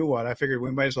 then the new one. I figured we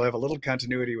might as well have a little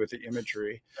continuity with the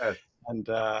imagery. Yes. And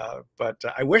but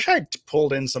I wish I'd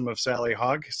pulled in some of Sally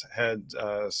Hogshead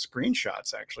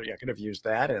screenshots. Actually, I could have used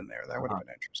that in there. That would have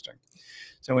been interesting.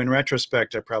 So in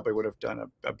retrospect, I probably would have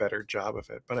done a better job of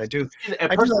it. But I do. A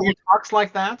person who talks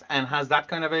like that and has that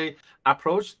kind of a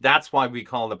approach, that's why we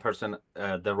call the person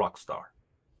the rock star.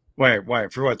 Why?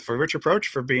 For what? For which approach?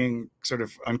 For being sort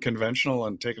of unconventional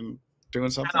and doing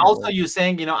something. And also, you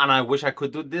saying, and I wish I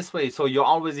could do it this way. So you're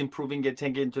always improving it,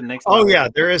 taking it to the next Oh level. yeah,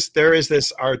 there is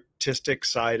this artistic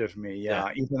side of me. Yeah,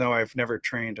 even though I've never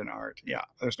trained in art. Yeah,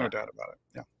 there's no doubt about it.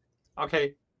 Yeah.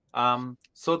 Okay.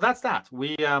 So that's that.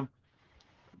 We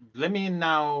let me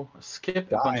now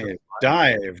skip a bunch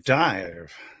of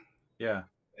Dive. Yeah.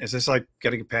 Is this like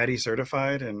getting Patty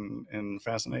certified in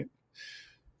Fascinate?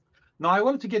 No, I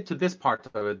wanted to get to this part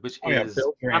of it, which is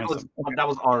that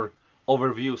was our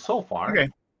overview so far. Okay,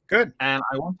 good. And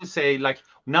I want to say, like,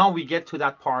 now we get to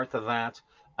that part of that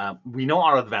we know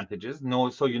our advantages.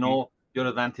 So your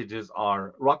advantages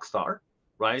are rock star,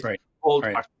 right? Bold,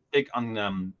 artistic,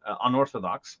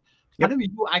 unorthodox. How do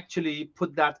you actually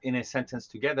put that in a sentence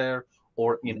together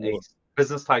or in a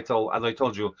business title? As I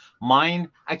told you, mine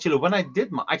actually, when I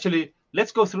did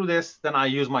let's go through this. Then I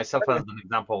use myself as an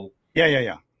example.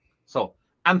 Yeah. So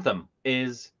anthem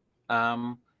is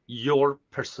your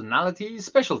personality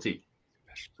specialty,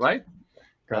 right?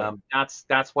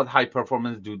 That's what high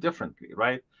performance do differently,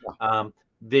 right?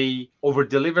 They over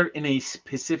deliver in a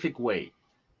specific way.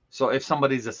 So if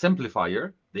somebody is a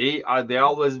simplifier, they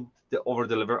always over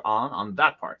deliver on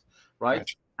that part, right?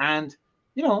 Gotcha. And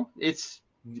it's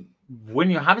when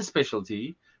you have a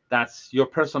specialty, that's your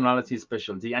personality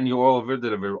specialty, and you over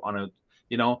deliver on it.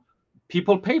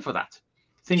 People pay for that.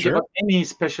 Think Sure. about any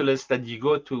specialist that you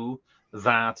go to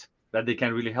that they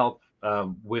can really help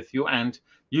with you, and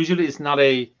usually it's not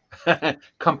a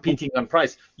competing on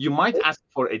price. You might ask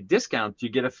for a discount, you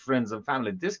get a friends and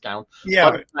family discount,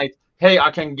 Yeah. but it's like, hey,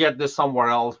 I can get this somewhere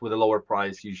else with a lower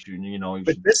price. You should.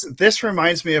 But this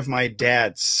reminds me of my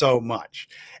dad so much.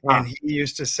 And he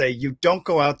used to say, you don't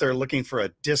go out there looking for a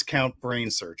discount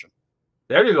brain surgeon.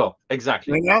 There you go.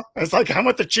 Exactly. It's like, I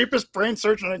want the cheapest brain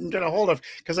surgeon I can get a hold of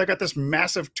because I got this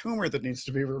massive tumor that needs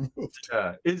to be removed.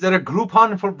 Is there a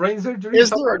Groupon for brain surgery?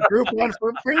 Is there a Groupon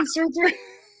for brain surgery?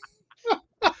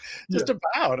 Just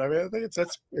about. I mean, I think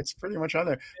it's pretty much on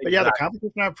there. But yeah, the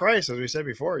competition on price, as we said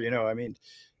before, I mean,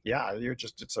 yeah,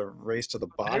 it's a race to the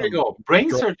bottom. There you go. Brain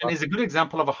surgeon is a good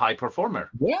example of a high performer.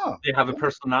 Yeah. They have a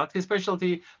personality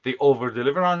specialty. They over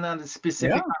deliver on a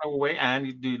specific kind of way,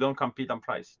 and you don't compete on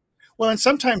price. Well, and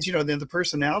sometimes, the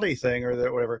personality thing or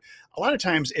the whatever, a lot of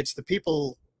times it's the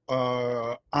people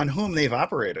on whom they've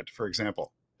operated, for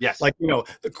example. Yes. Like,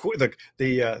 the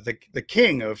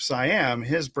king of Siam,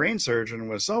 his brain surgeon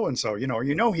was so-and-so,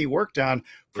 he worked on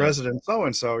President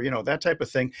so-and-so, that type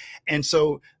of thing. And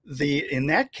so in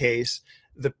that case,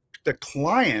 the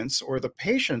clients or the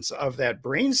patients of that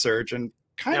brain surgeon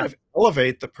kind of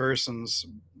elevate the person's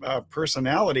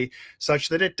personality such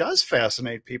that it does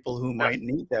fascinate people who might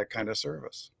need that kind of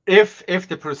service. If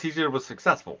the procedure was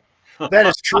successful. That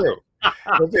is true.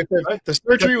 If the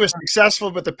surgery was successful,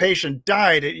 but the patient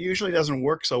died, it usually doesn't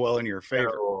work so well in your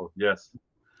favor. Oh, yes.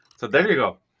 So there you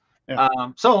go. Yeah.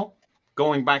 So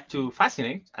going back to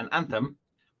Fascinate and Anthem,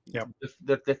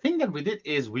 the thing that we did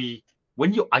is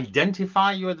when you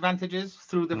identify your advantages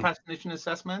through the fascination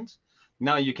assessment,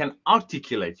 now you can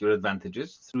articulate your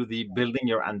advantages through the building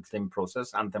your anthem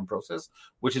process,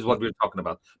 which is what we're talking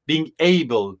about. The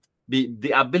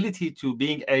ability to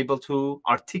being able to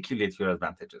articulate your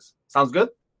advantages. Sounds good?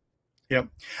 Yeah.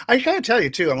 I got to tell you,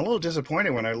 too, I'm a little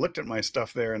disappointed when I looked at my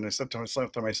stuff there and I said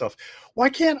to myself, why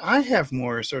can't I have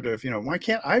more sort of, why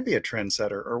can't I be a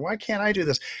trendsetter, or why can't I do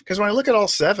this? Because when I look at all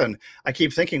 7, I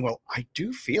keep thinking, well, I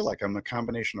do feel like I'm a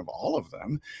combination of all of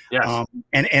them. Yes.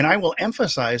 And I will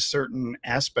emphasize certain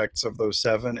aspects of those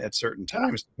 7 at certain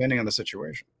times, depending on the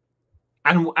situation.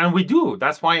 And we do.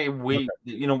 That's why we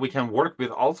can work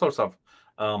with all sorts of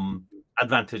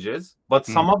advantages, but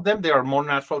some of them, they are more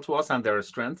natural to us and they're a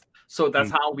strength. So that's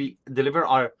how we deliver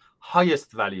our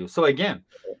highest value. So again,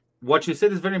 what you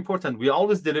said is very important. We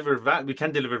always we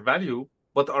can deliver value,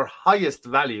 but our highest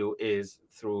value is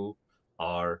through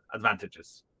our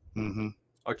advantages.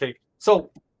 Okay.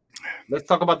 So let's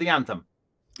talk about the anthem.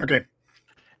 Okay.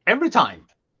 Every time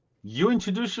you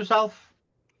introduce yourself,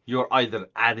 you're either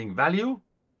adding value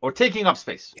or taking up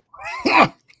space.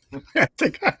 I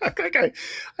think I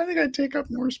take up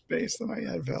more space than I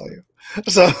add value.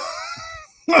 So,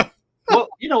 well,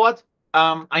 you know what?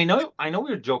 I know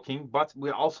we're joking, but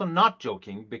we're also not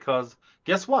joking, because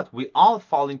guess what? We all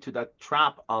fall into that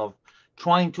trap of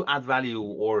trying to add value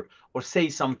or say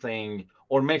something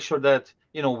or make sure that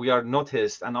we are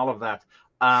noticed and all of that.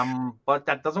 But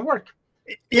that doesn't work.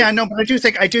 Yeah, no, but I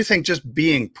do think just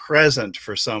being present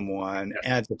for someone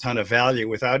adds a ton of value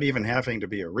without even having to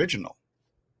be original.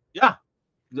 Yeah,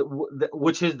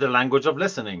 which is the language of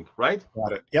listening, right?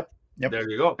 Got it. Yep. There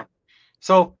you go.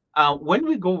 So when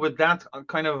we go with that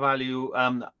kind of value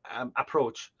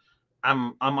approach,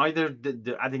 I'm either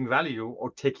adding value or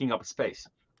taking up space.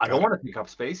 I don't want to take up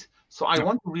space, so I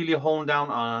want to really hone down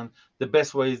on the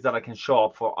best ways that I can show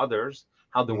up for others,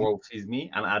 how the world sees me,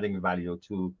 and adding value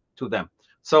to them.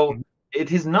 So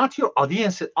it is not your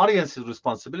audience's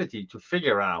responsibility to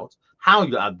figure out how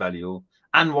you add value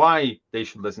and why they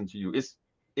should listen to you.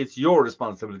 It's your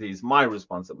responsibility, it's my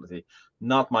responsibility,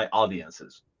 not my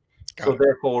audience's. So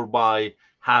therefore, by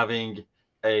having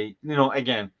a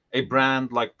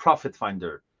brand like Profit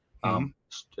Finder,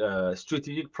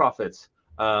 Strategic Profits,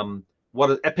 what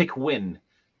an Epic Win,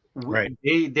 right?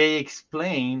 They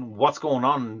explain what's going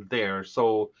on there.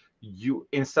 So you,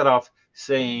 instead of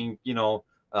saying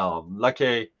like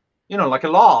a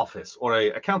law office or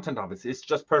a accountant office, it's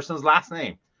just person's last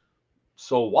name.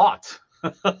 So what?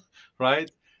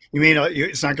 Right? You mean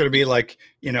it's not going to be like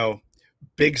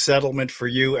big settlement for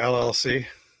you LLC?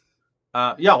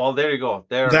 Yeah, well, there you go.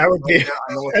 That would be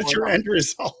that's your end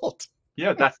result.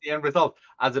 Yeah, that's the end result,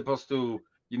 as opposed to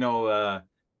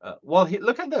Well,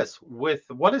 look at this. With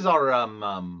what is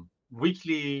our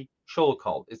weekly show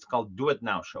called? It's called Do It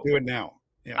Now Show, Do it now.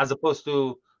 Yeah. as opposed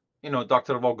to,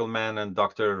 Dr. Vogelman and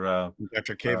Dr.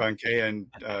 Dr. Kayvon K and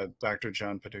Dr.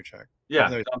 John Paduchak. Yeah,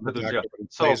 Even though John he's a Paduchak. doctor, but he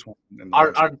So plays one in the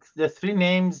our, website. our the three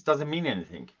names doesn't mean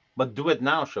anything, but Do It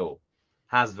Now Show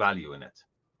has value in it.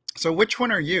 So which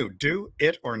one are you? Do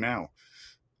it or now?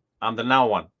 I'm the now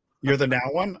one. You're the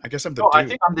now one? I guess I'm the No, do. I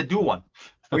think I'm the do one.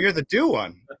 Oh, you're the do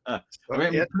one. So I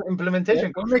mean, it,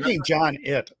 implementation. we're making John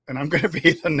it, and I'm going to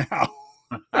be the now.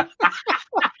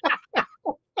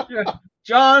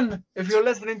 John, if you're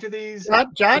listening to these,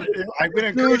 John, I'm going to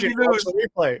encourage you to watch the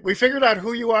replay. We figured out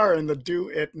who you are in the do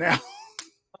it now.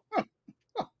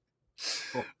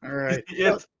 All right.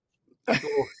 It.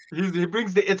 He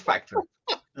brings the it factor.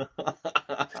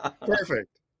 Perfect.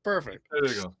 There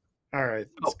you go. All right.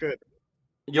 That's good.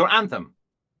 Your anthem,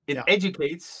 it Yeah.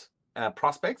 educates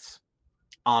prospects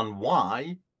on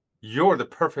why you're the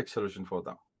perfect solution for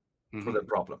them, for their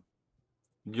problem.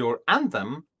 Your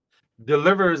anthem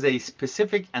delivers a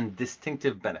specific and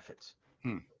distinctive benefit.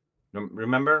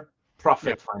 Remember,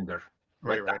 profit finder.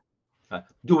 Right.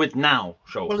 Do it now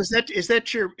show. Well, is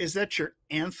that your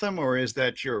anthem, or is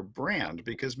that your brand?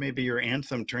 Because maybe your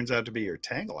anthem turns out to be your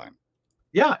tagline.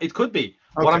 Yeah, it could be.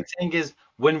 Okay. What I'm saying is,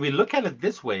 when we look at it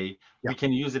this way, we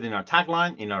can use it in our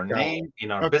tagline, in our name,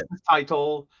 in our business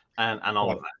title, and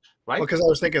all of that. Right? Well, because I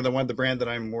was thinking the brand that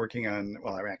I'm working on,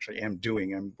 well, I actually am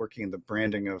doing, I'm working in the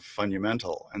branding of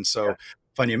Fundamental. And so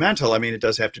Fundamental, I mean, it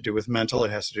does have to do with mental,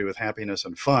 it has to do with happiness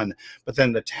and fun, but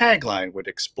then the tagline would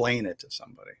explain it to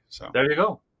somebody. So there you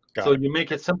go. So you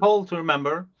make it simple to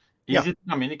remember, easy to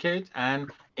communicate,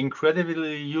 and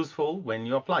incredibly useful when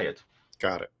you apply it.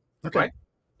 Got it. Okay. Right?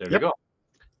 There you go.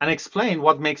 And explain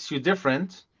what makes you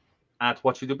different at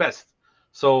what you do best.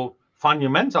 So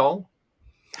Fundamental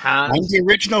has... I'm the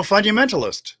original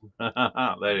fundamentalist.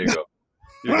 There you go.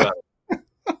 You got it.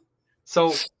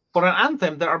 So for an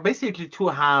anthem, there are basically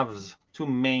two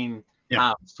main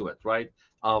halves to it, right?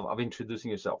 Of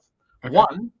introducing yourself. Okay.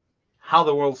 One, how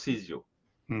the world sees you.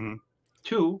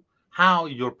 Two, how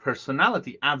your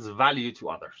personality adds value to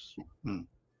others.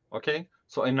 Okay?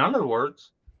 So in other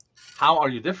words, how are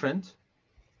you different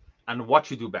and what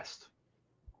you do best?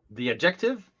 The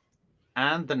adjective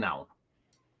and the noun.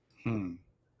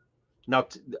 Now,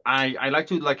 I like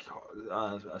to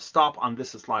stop on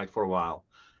this slide for a while.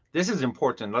 This is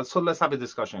important. Let's have a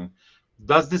discussion.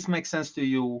 Does this make sense to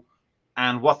you?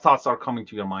 And what thoughts are coming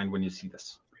to your mind when you see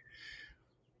this?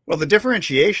 Well, the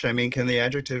differentiation, I mean, can the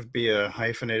adjective be a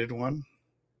hyphenated one?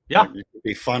 Yeah. Like it could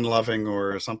be fun-loving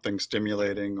or something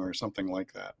stimulating or something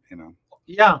like that,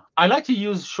 Yeah, I like to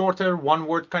use shorter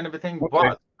one-word kind of a thing.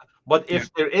 Okay. But if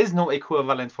there is no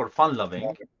equivalent for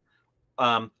fun-loving,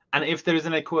 and if there is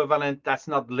an equivalent that's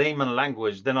not layman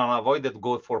language, then I'll avoid it.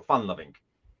 Go for fun-loving.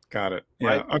 Got it.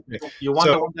 Right? Yeah. Okay. You want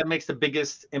the one that makes the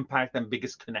biggest impact and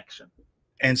biggest connection.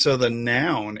 And so the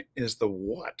noun is the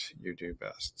what you do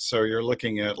best. So you're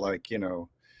looking at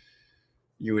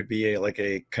you would be like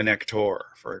a connector,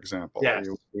 for example. Yes.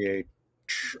 You would be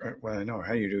I know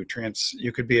how you do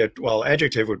you could be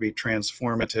adjective would be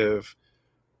transformative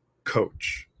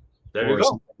coach. There you go.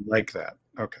 Something like that.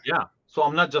 Okay. Yeah. So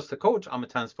I'm not just a coach, I'm a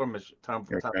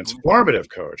transformative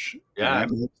coach. Yeah.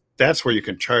 That's where you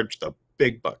can charge the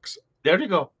big bucks. There you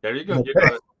go. Okay. You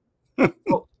got it.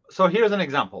 So here's an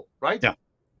example, right? Yeah.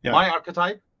 My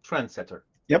archetype, trendsetter.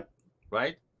 Yep.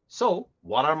 Right? So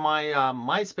what are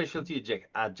my specialty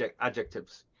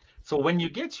adjectives? So when you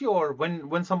get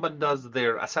when someone does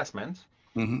their assessment,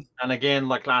 and again,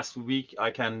 like last week,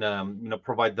 I can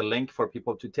provide the link for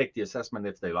people to take the assessment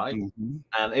if they like,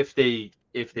 and if they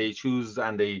choose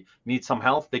and they need some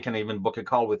help, they can even book a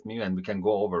call with me and we can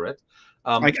go over it.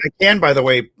 I can, by the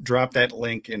way, drop that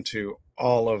link into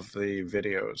all of the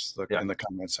videos in the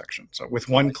comment section. So with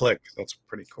one click, that's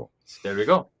pretty cool. There we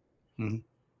go.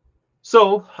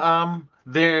 So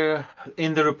there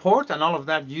in the report and all of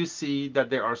that, you see that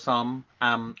there are some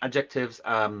adjectives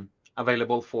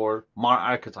available for my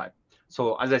archetype.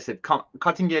 So as I said,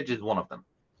 cutting edge is one of them,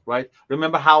 right?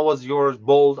 Remember how was yours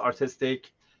bold,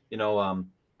 artistic,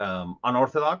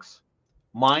 unorthodox?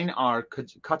 Mine are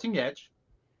cutting edge,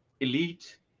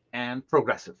 elite, and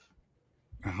progressive.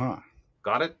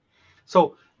 Got it?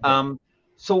 So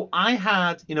so I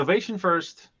had innovation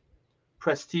first,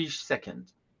 prestige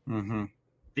second.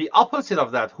 The opposite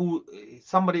of that,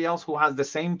 somebody else who has the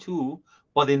same two,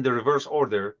 but in the reverse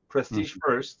order, prestige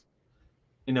first,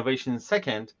 innovation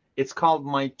second, it's called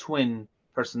my twin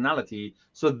personality.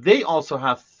 So they also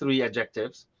have three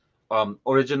adjectives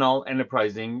original,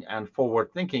 enterprising, and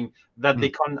forward thinking that they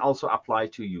can also apply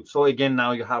to you. So again,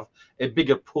 now you have a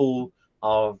bigger pool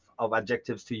of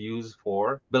adjectives to use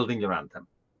for building your anthem,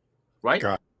 right?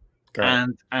 Got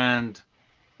it. And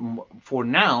for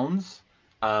nouns,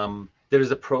 there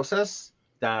is a process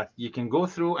that you can go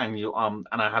through, and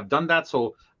I have done that.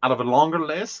 So out of a longer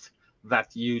list,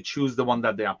 that you choose the one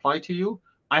that they apply to you.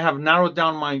 I have narrowed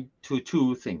down mine to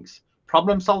two things: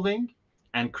 problem solving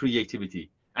and creativity.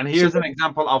 And here's an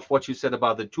example of what you said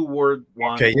about the two-word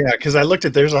one. Okay, yeah, because I looked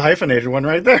at, there's a hyphenated one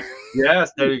right there.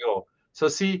 Yes, there you go. So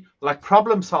see, like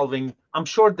problem solving, I'm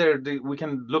sure we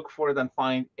can look for it and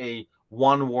find a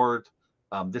one-word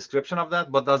description of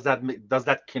that. But does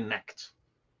that connect?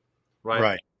 Right.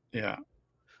 Right. Yeah.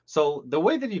 So the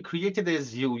way that you create it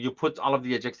is you put all of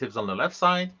the adjectives on the left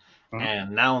side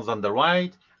and nouns on the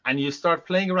right, and you start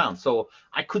playing around. So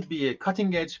I could be a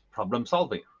cutting edge problem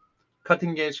solving,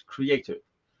 cutting edge creative,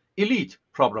 elite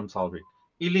problem solving,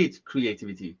 elite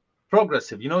creativity,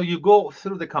 progressive. You go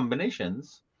through the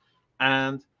combinations,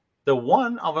 and the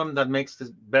one of them that makes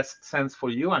the best sense for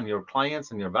you and your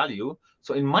clients and your value.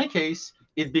 So in my case,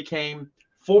 it became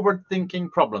forward thinking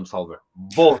problem solver.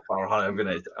 Both are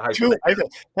hyphenated.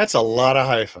 That's a lot of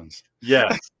hyphens.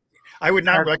 Yes. I would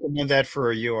not recommend that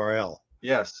for a URL.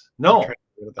 Yes. No.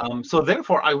 So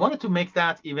therefore, I wanted to make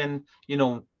that even,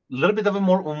 a little bit of a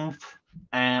more oomph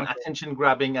and attention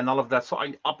grabbing and all of that. So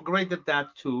I upgraded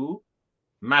that to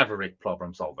Maverick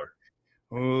problem solver.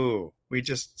 Ooh, we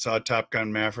just saw Top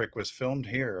Gun Maverick was filmed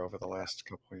here over the last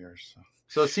couple of years.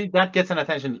 So see, that gets an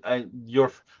attention. The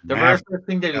very first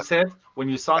thing that you said when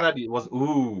you saw that, it was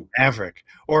ooh, Maverick.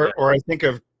 Or I think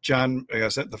of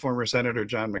the former Senator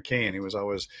John McCain. He was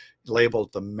always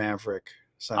labeled the Maverick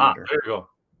Senator. There you go.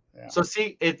 Yeah. So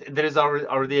see, there is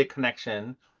already a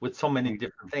connection with so many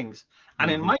different things. And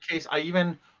in my case, I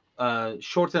even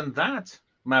shortened that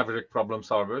Maverick problem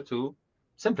solver to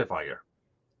simplifier.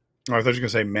 Oh, I thought you were going to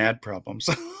say mad problems.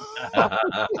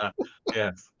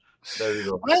 Yes. There you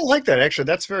go. I like that. Actually,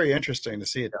 that's very interesting to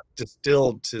see it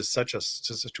distilled to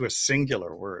to a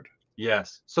singular word.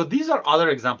 Yes. So these are other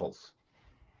examples: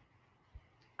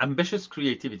 ambitious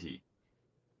creativity,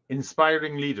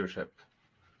 inspiring leadership,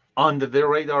 under the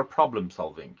radar problem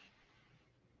solving.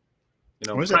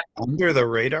 What is it? Under the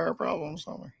radar problem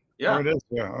solving? Yeah. Oh, it is.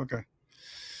 Yeah. Okay.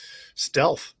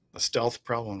 Stealth. The stealth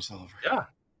problem solver. Yeah.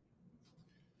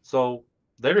 So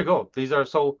there you go. These are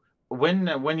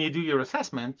when you do your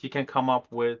assessment, you can come up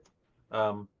with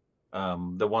the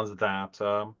ones that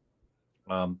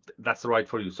that's right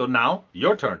for you. So now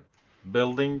your turn,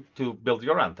 build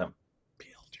your anthem.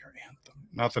 Build your anthem,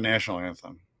 not the national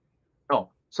anthem. No.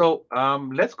 So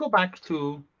let's go back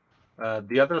to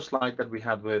the other slide that we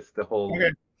had with the whole.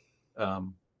 Okay.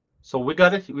 So we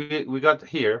got it. We got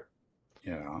here.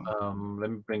 Yeah. Let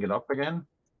me bring it up again.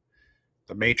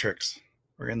 The Matrix.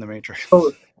 We're in the Matrix.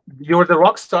 So you're the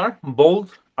rock star,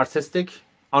 bold, artistic,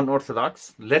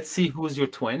 unorthodox. Let's see who's your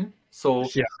twin. So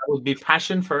that would be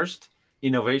passion first,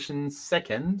 innovation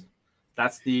second.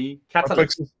 That's the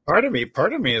catalyst. Part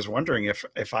of me is wondering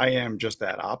if I am just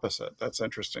that opposite. That's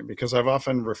interesting because I've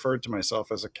often referred to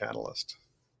myself as a catalyst.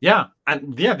 Yeah,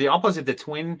 and the opposite, the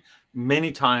twin,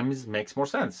 many times makes more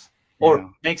sense or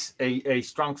makes a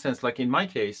strong sense. Like in my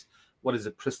case, what is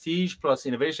it? Prestige plus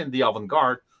innovation, the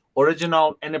avant-garde,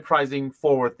 original, enterprising,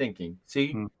 forward thinking.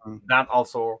 See, that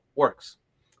also works.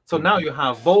 So now you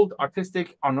have bold,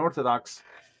 artistic, unorthodox,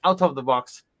 out of the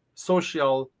box,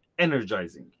 social,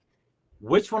 energizing.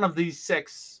 Which one of these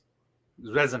six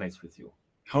resonates with you?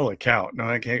 Holy cow! No,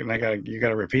 I can't. You got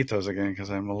to repeat those again because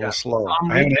I'm a little slow. So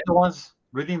I'm reading the ones.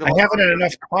 I haven't had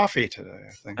enough coffee today,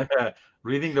 I think.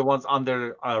 Reading the ones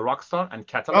under Rockstar and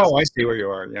Catalyst. Oh, I see where you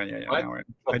are. Yeah. Right?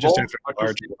 Now I just have to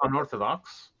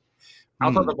unorthodox,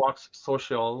 out of the box,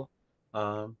 social,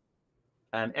 and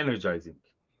energizing.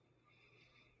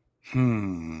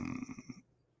 I'm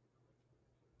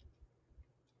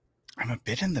a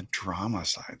bit in the drama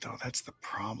side, though. That's the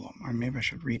problem. Or maybe I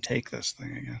should retake this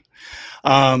thing again.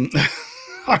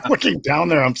 I'm looking down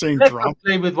there. I'm seeing drama. Let's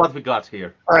play with what we got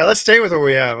here. All right, let's stay with what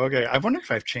we have. Okay. I wonder if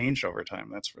I've changed over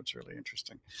time. That's what's really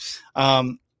interesting.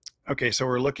 Okay, so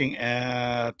we're looking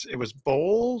at, it was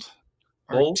bold,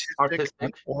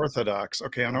 artistic, orthodox.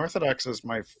 Okay, unorthodox is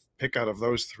my pick out of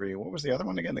those three. What was the other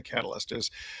one again? The catalyst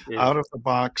is out of the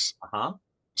box,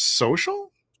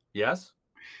 social? Yes.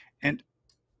 And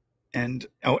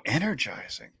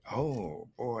energizing. Oh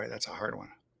boy, that's a hard one.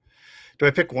 Do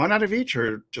I pick one out of each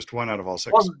or just one out of all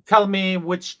six? Well, tell me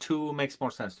which two makes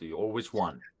more sense to you, or which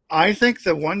one. I think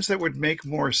the ones that would make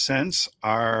more sense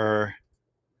are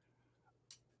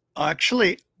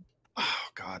actually, oh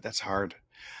God, that's hard.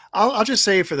 I'll just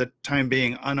say for the time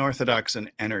being, unorthodox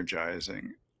and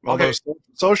energizing. Although Okay.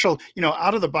 social,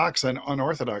 out of the box and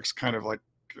unorthodox kind of like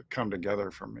come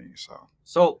together for me.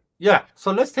 So yeah,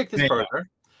 so let's take this Yeah, further.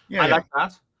 yeah, I yeah. like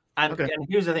that. And Okay. and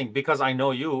here's the thing, because I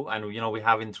know you and we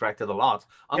have interacted a lot,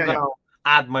 I'm Yeah, yeah. gonna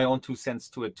add my own 2 cents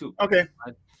to it too. Okay.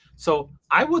 Right? So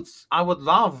I would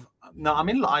love now. I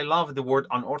mean, I love the word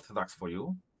unorthodox for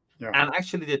you. Yeah. And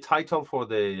actually, the title for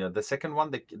the second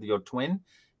one, your twin,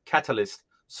 Catalyst.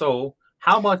 So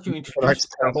how about you introduce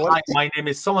yourself? Hi, my name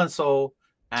is so and so,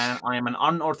 and I am an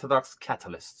unorthodox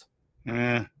catalyst.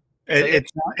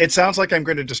 It sounds like I'm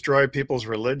going to destroy people's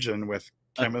religion with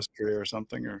chemistry or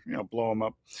something, or blow them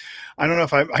up. I don't know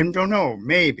if I don't know.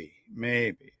 Maybe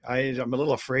I'm a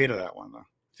little afraid of that one though.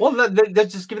 Well,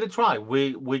 let's just give it a try.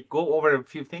 We go over a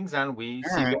few things and we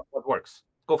see what works.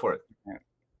 Go for it.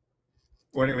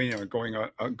 What do you mean? Going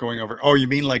over? Oh, you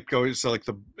mean like go? So like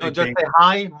the. No, just say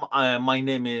hi. My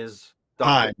name is.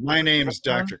 Hi, my name is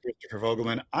Dr. Christopher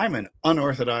Vogelmann. I'm an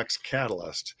unorthodox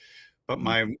catalyst, but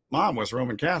my mom was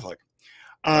Roman Catholic.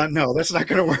 No, that's not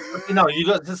going to work. No, you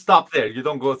just stop there. You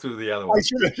don't go through the other one. I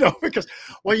should have known because,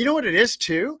 well, you know what it is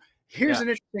too? Here's an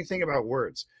interesting thing about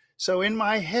words. So in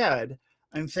my head,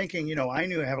 I'm thinking, I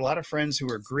have a lot of friends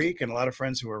who are Greek and a lot of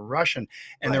friends who are Russian,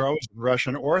 and they're always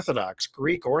Russian Orthodox,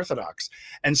 Greek Orthodox.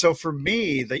 And so for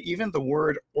me, even the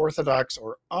word Orthodox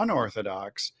or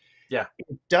unorthodox,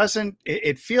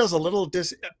 it feels a little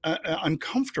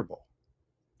uncomfortable.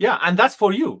 Yeah, and that's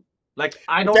for you. Like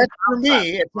I don't. That's for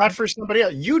me. It's not for somebody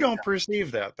else. You don't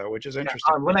perceive that though, which is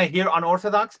interesting. When I hear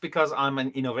unorthodox, because I'm an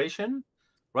innovation,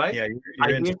 right? Yeah,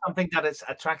 I hear something that is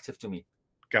attractive to me.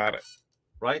 Got it.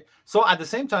 Right. So at the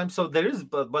same time, so there is,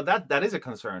 but that is a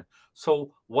concern.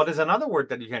 So what is another word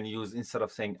that you can use instead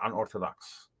of saying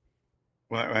unorthodox?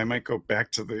 Well, I might go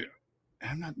back to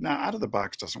out of the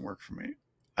box doesn't work for me.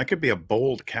 I could be a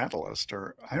bold catalyst,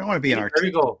 or I don't want to be an artist. There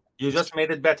you go. You just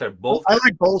made it better. Bold. I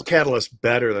like bold catalyst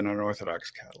better than an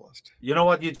orthodox catalyst. You know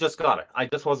what? You just got it. I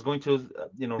just was going to,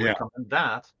 recommend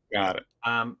that. Got it.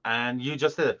 And you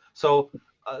just did it. So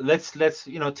let's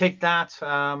take that for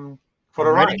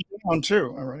a ride. I'm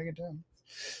writing it down.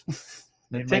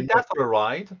 Take that for a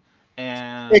ride.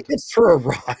 And take it for a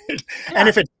ride. Yeah. And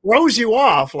if it throws you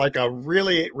off like a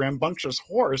really rambunctious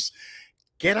horse,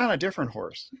 get on a different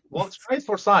horse. Well, try it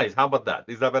for size. How about that?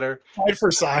 Is that better? Try it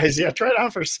for size. Yeah, try it on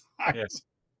for size. Yes.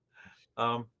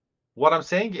 What I'm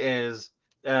saying is,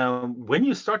 when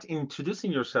you start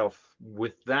introducing yourself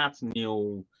with that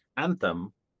new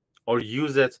anthem, or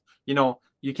use it,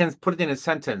 you can put it in a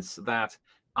sentence that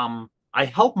I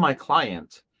help my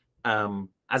client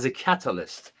as a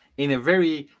catalyst in a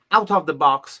very out of the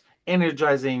box,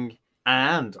 energizing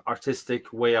and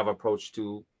artistic way of approach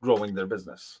to growing their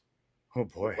business. Oh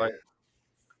boy! Right.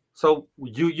 So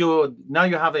you now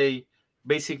you have a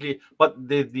basically, but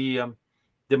the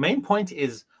main point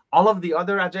is all of the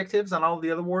other adjectives and all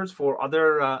the other words for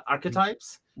other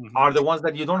archetypes are the ones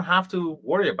that you don't have to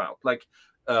worry about. Like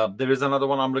there is another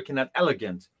one I'm looking at: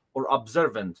 elegant or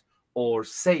observant or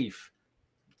safe.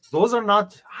 Those are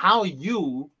not how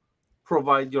you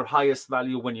provide your highest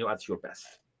value when you're at your best.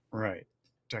 Right.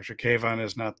 Dr. Kayvon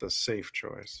is not the safe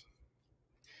choice.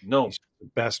 No. He's the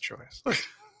best choice.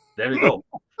 There you go.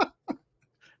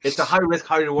 It's a high risk,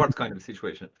 high reward kind of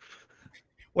situation.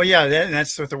 Well, yeah,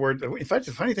 that's what the word. In fact,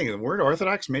 the funny thing is, the word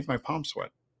orthodox made my palm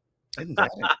sweat. Didn't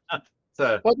that?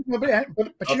 But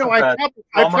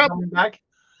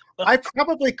I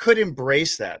probably could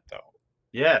embrace that though.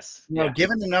 Yes.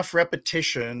 Given enough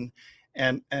repetition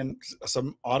and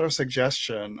some auto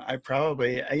suggestion,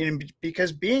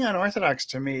 because being unorthodox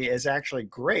to me is actually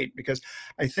great, because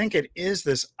I think it is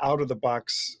this out of the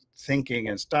box thinking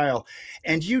and style,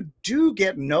 and you do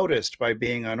get noticed by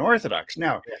being unorthodox.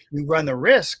 Now you run the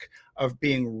risk of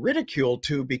being ridiculed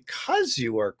too because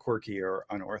you are quirky or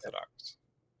unorthodox.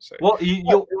 So, well, you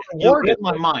read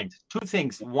my mind. Two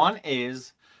things. One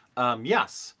is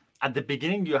yes, at the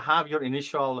beginning you have your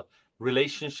initial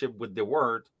relationship with the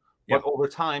word, but over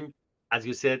time, as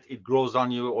you said, it grows on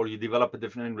you, or you develop a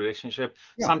different relationship.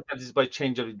 Sometimes it's by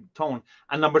change of tone.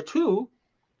 And number two,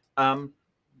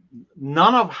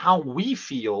 none of how we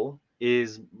feel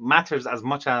matters as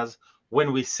much as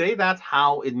when we say that,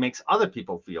 how it makes other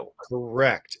people feel.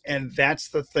 Correct. And that's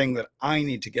the thing that I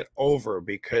need to get over,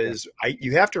 because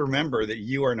you have to remember that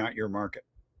you are not your market.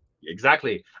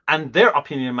 Exactly. And their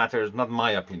opinion matters, not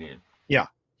my opinion. Yeah.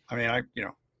 I mean,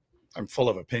 I'm full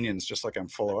of opinions, just like I'm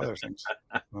full of other things.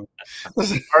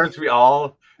 Aren't we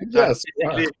all? Yes.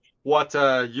 What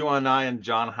you and I and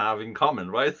John have in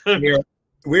common, right?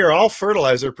 We are all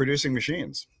fertilizer producing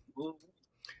machines.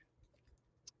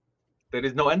 There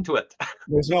is no end to it.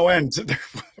 There's no end.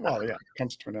 Well, yeah, it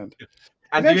comes to an end.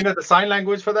 And do you know the sign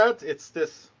language for that? It's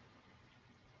this.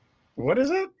 What is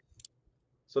it?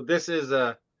 So this is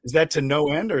a. Is that to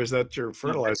no end, or is that your No,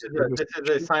 fertilizer? this is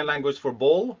a sign language for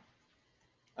bowl.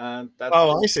 And that's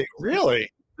Oh, I see.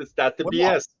 Really? That's the Wow.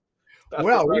 BS. That's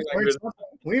Well, the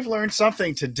we've learned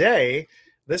something today.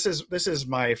 This is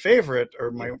my favorite,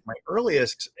 or my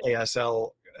earliest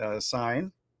ASL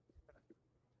sign.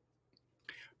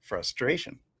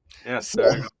 Frustration. Yes,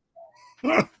 So,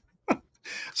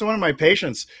 so one of my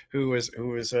patients who was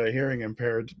hearing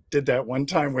impaired did that one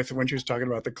time when she was talking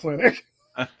about the clinic.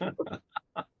 He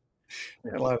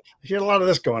had a lot of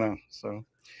this going on. So,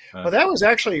 well, that was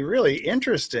actually really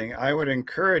interesting. I would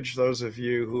encourage those of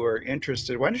you who are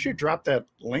interested. Why don't you drop that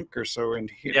link or so in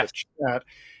the chat,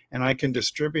 and I can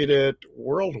distribute it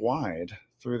worldwide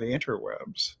through the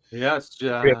interwebs. Yes.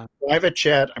 Private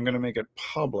chat. I'm going to make it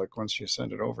public once you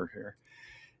send it over here.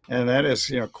 And that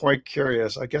is, quite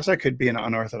curious. I guess I could be an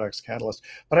unorthodox catalyst,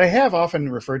 but I have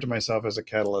often referred to myself as a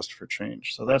catalyst for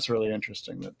change. So that's really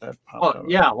interesting that popped up.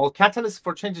 Yeah. Well, catalyst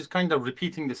for change is kind of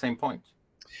repeating the same point.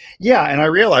 Yeah, and I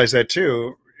realized that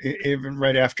too, even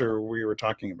right after we were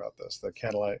talking about this, the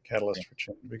catalyst for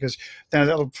change, because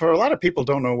for a lot of people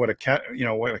don't know what a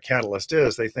catalyst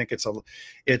is. They think it's a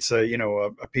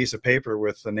piece of paper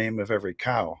with the name of every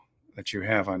cow that you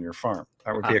have on your farm.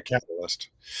 That would be a catalyst,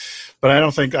 but I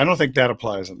don't think that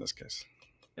applies in this case.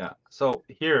 Yeah. So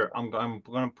here I'm going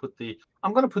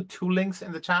to put 2 links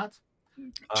in the chat.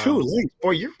 2 links,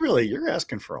 boy! You're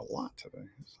asking for a lot today.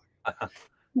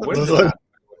 Where's the chat?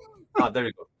 Oh, there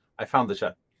you go. I found the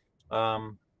chat.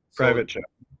 Private chat.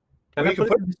 Can I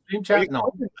put it in the stream chat? No,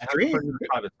 I have to put it in the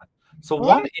private chat. So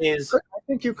one is. I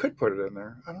think you could put it in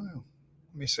there. I don't know.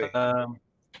 Let me see.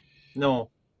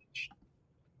 No.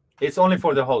 It's only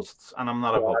for the hosts, and I'm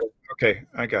not a host. Okay,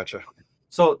 I gotcha.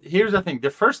 So here's the thing. The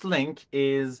first link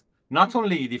is not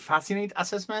only the Fascinate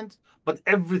assessment, but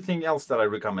everything else that I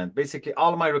recommend. Basically,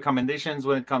 all of my recommendations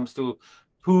when it comes to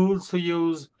tools to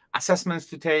use, assessments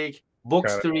to take,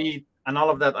 books to read, and all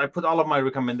of that. I put all of my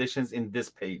recommendations in this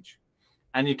page.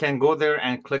 And you can go there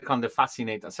and click on the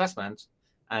Fascinate assessment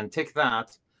and take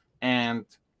that. And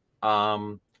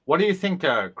what do you think,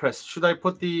 Chris? Should I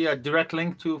put the direct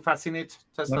link to Fascinate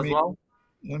test as well?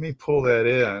 Let me pull that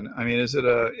in. I mean, is it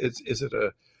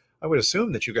a? I would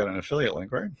assume that you got an affiliate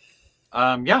link, right?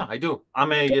 Yeah, I do.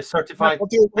 I'm a certified.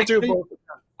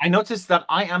 I noticed that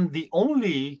I am the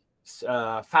only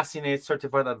Fascinate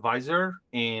certified advisor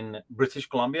in British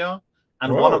Columbia,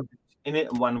 and one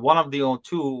of the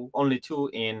only two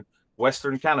in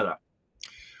Western Canada.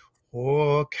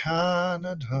 Oh,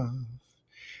 Canada.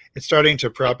 It's starting to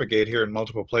propagate here in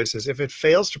multiple places. If it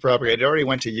fails to propagate, it already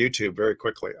went to YouTube very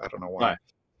quickly. I don't know why. Right.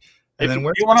 And then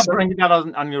you want to bring that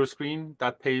on your screen,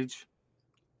 that page?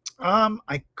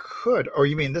 I could. Or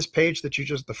you mean this page that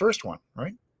the first one,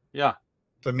 right? Yeah.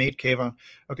 The Meet Kayvon.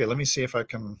 Okay, let me see if I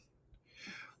can.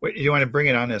 Wait, you want to bring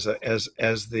it on as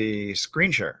the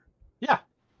screen share? Yeah.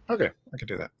 Okay, I can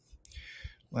do that.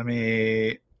 Let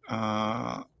me.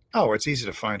 Oh, it's easy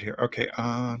to find here. Okay.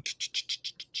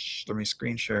 Let me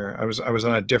screen share. I was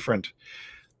on a different.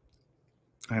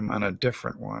 I'm on a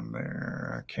different one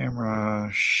there. Camera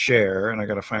share, and I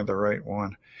got to find the right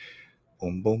one.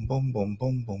 Boom, boom, boom, boom,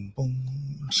 boom, boom, boom.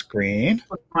 Screen.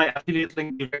 Put my affiliate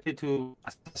link directly to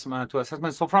assessment.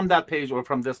 So from that page or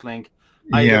from this link,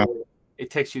 it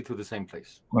takes you to the same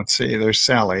place. Let's see. There's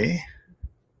Sally.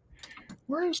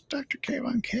 Where's Dr.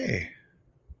 Kayvon K?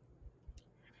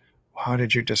 How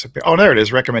did you disappear? Oh, there it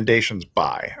is. Recommendations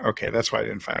by. Okay, that's why I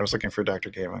didn't find. I was looking for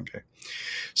Dr. Kayvon K.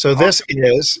 So this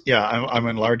is, I'm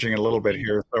enlarging it a little bit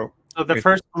here. So the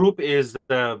first group is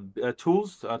the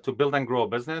tools to build and grow a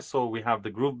business. So we have the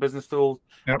group business tools,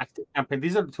 active campaign.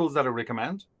 These are the tools that I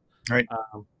recommend. Right.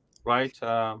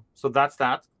 So that's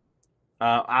that.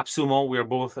 AppSumo, we are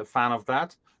both a fan of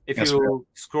that. If you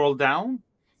scroll down,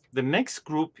 the next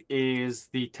group is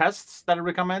the tests that I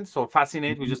recommend. So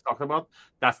Fascinate, we just talked about.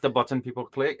 That's the button people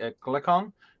click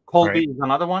on. Colby is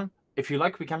another one. If you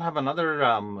like, we can have another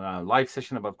live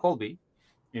session about Colby.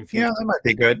 Yeah, that might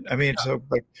be good. I mean, so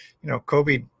like,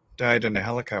 Kobe died in a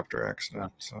helicopter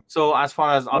accident. So as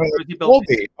far as authority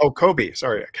building, Kobe.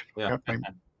 Sorry,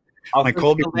 my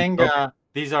Colby building.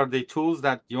 These are the tools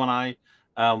that you and I.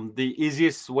 The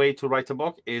easiest way to write a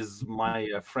book is my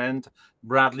friend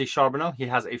Bradley Charbonneau. He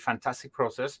has a fantastic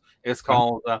process. It's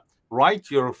called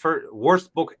Write Your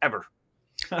Worst Book Ever.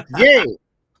 Yay!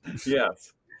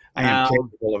 Yes. I am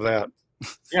capable of that.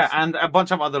 Yeah, and a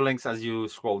bunch of other links as you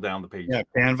scroll down the page. Yeah,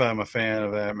 Canva, I'm a fan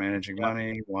of that. Managing Yeah.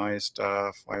 Money, Wise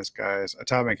Stuff, Wise Guys,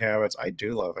 Atomic Habits. I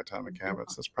do love Atomic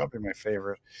Habits. That's probably my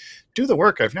favorite. Do the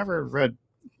Work. I've never read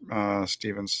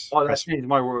Stephen's. Oh, that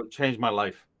changed my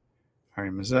life. Harry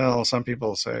Mazel. Some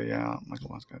people say, yeah, Michael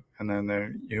was good. And then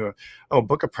there you have,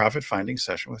 book a profit finding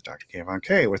session with Dr. Kayvon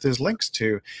K with his links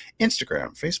to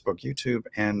Instagram, Facebook, YouTube,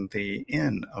 and the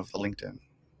in of the LinkedIn.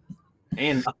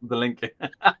 In the link. The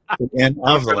in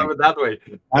of the link. That way.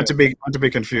 Not to be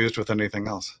confused with anything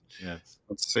else. Yes.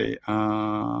 Let's see.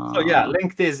 So yeah,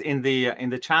 linked is in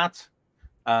the chat.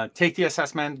 Take the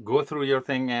assessment, go through your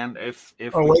thing, and if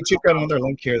wait, you've got another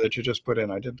link here that you just put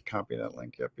in. I didn't copy that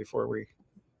link yet before we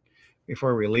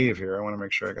leave here. I want to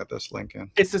make sure I got this link in.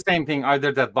 It's the same thing,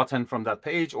 either that button from that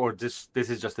page or this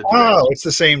is just a direct it's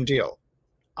the same deal.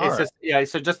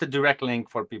 It's just a direct link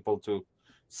for people to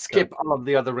skip all of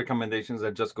the other recommendations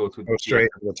and just go straight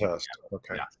to the test.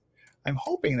 Okay. Yeah. I'm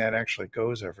hoping that actually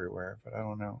goes everywhere, but I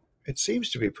don't know. It seems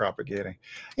to be propagating.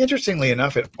 Interestingly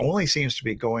enough, it only seems to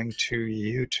be going to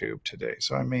YouTube today.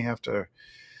 So I may have to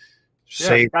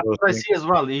save that's those what I see as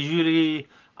well. Usually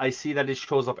I see that it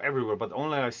shows up everywhere, but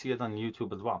only I see it on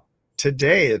YouTube as well.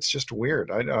 Today, it's just weird.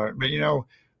 But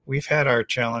we've had our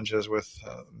challenges with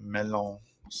Melon,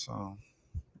 so.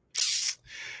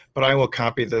 But I will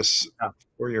copy this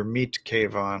for your Meet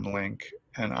Kayvon link,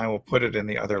 and I will put it in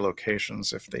the other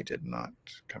locations if they did not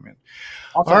come in.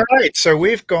 Awesome. All right, so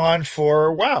we've gone for,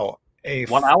 a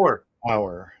 1 hour.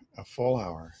 A full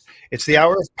hour. It's the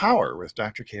hour of power with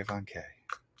Dr. Kayvon K.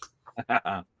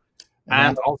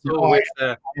 And also with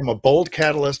I'm a bold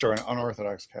catalyst or an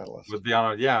unorthodox catalyst. With the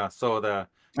honor, yeah. So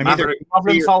I'm either a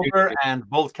problem solver and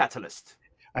bold catalyst.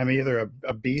 I'm either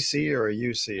a BC or a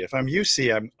UC. If I'm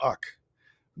UC, I'm UC.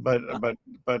 But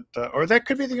or that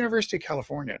could be the University of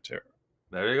California too.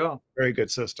 There you go. Very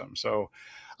good system. So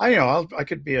I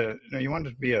could be you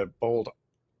wanted to be a bold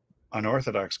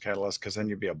unorthodox catalyst because then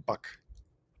you'd be a buck.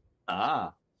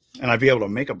 And I'd be able to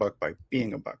make a buck by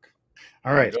being a buck.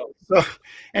 All right. So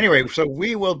anyway,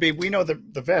 we know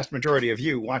that the vast majority of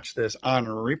you watch this on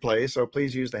replay. So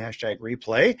please use the hashtag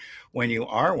replay when you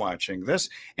are watching this.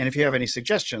 And if you have any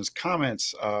suggestions,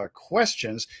 comments,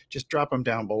 questions, just drop them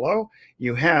down below.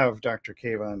 You have Dr.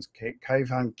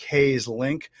 Kayvon K's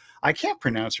link. I can't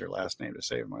pronounce your last name to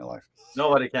save my life.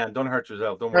 Nobody can. Don't hurt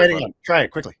yourself. Don't worry about it. Try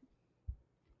it quickly.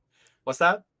 What's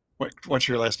that? What's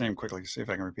your last name quickly? See if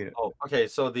I can repeat it. Oh, okay.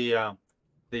 So the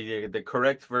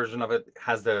correct version of it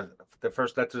has the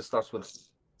first letter starts with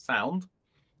sound,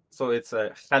 so it's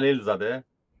Khalilzadeh.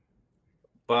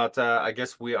 But I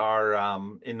guess we are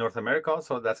in North America,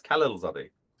 so that's Khalilzadeh.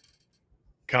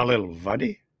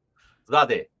 Khalilzadeh.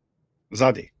 Khalilzadeh.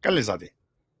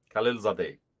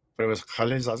 Khalilzadeh. But it was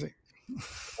Khalilzadeh.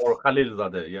 Or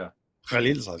Khalilzadeh, yeah.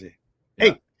 Khalilzadeh.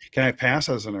 Hey, can I pass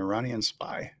as an Iranian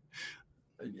spy?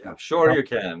 Yeah, sure you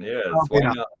can. Yes. Why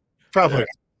not? Probably.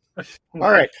 Yeah.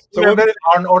 All right. So we're an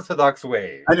unorthodox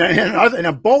way. In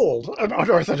a bold,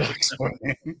 unorthodox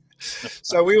way.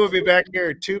 So we will be back here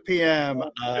at 2 p.m.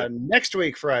 Next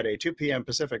week, Friday, 2 p.m.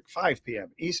 Pacific, 5 p.m.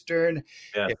 Eastern.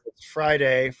 Yeah. If it's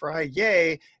Friday,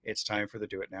 it's time for the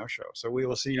Do It Now show. So we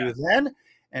will see you then.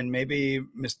 And maybe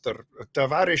Mr.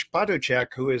 Tavarish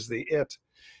Paduchek, who is the it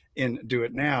in Do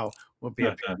It Now, will be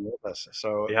up here with us.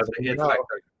 So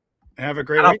have a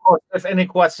great week. Of course, if any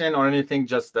question or anything,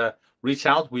 just reach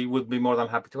out. We would be more than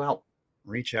happy to help.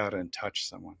 Reach out and touch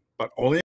someone, but only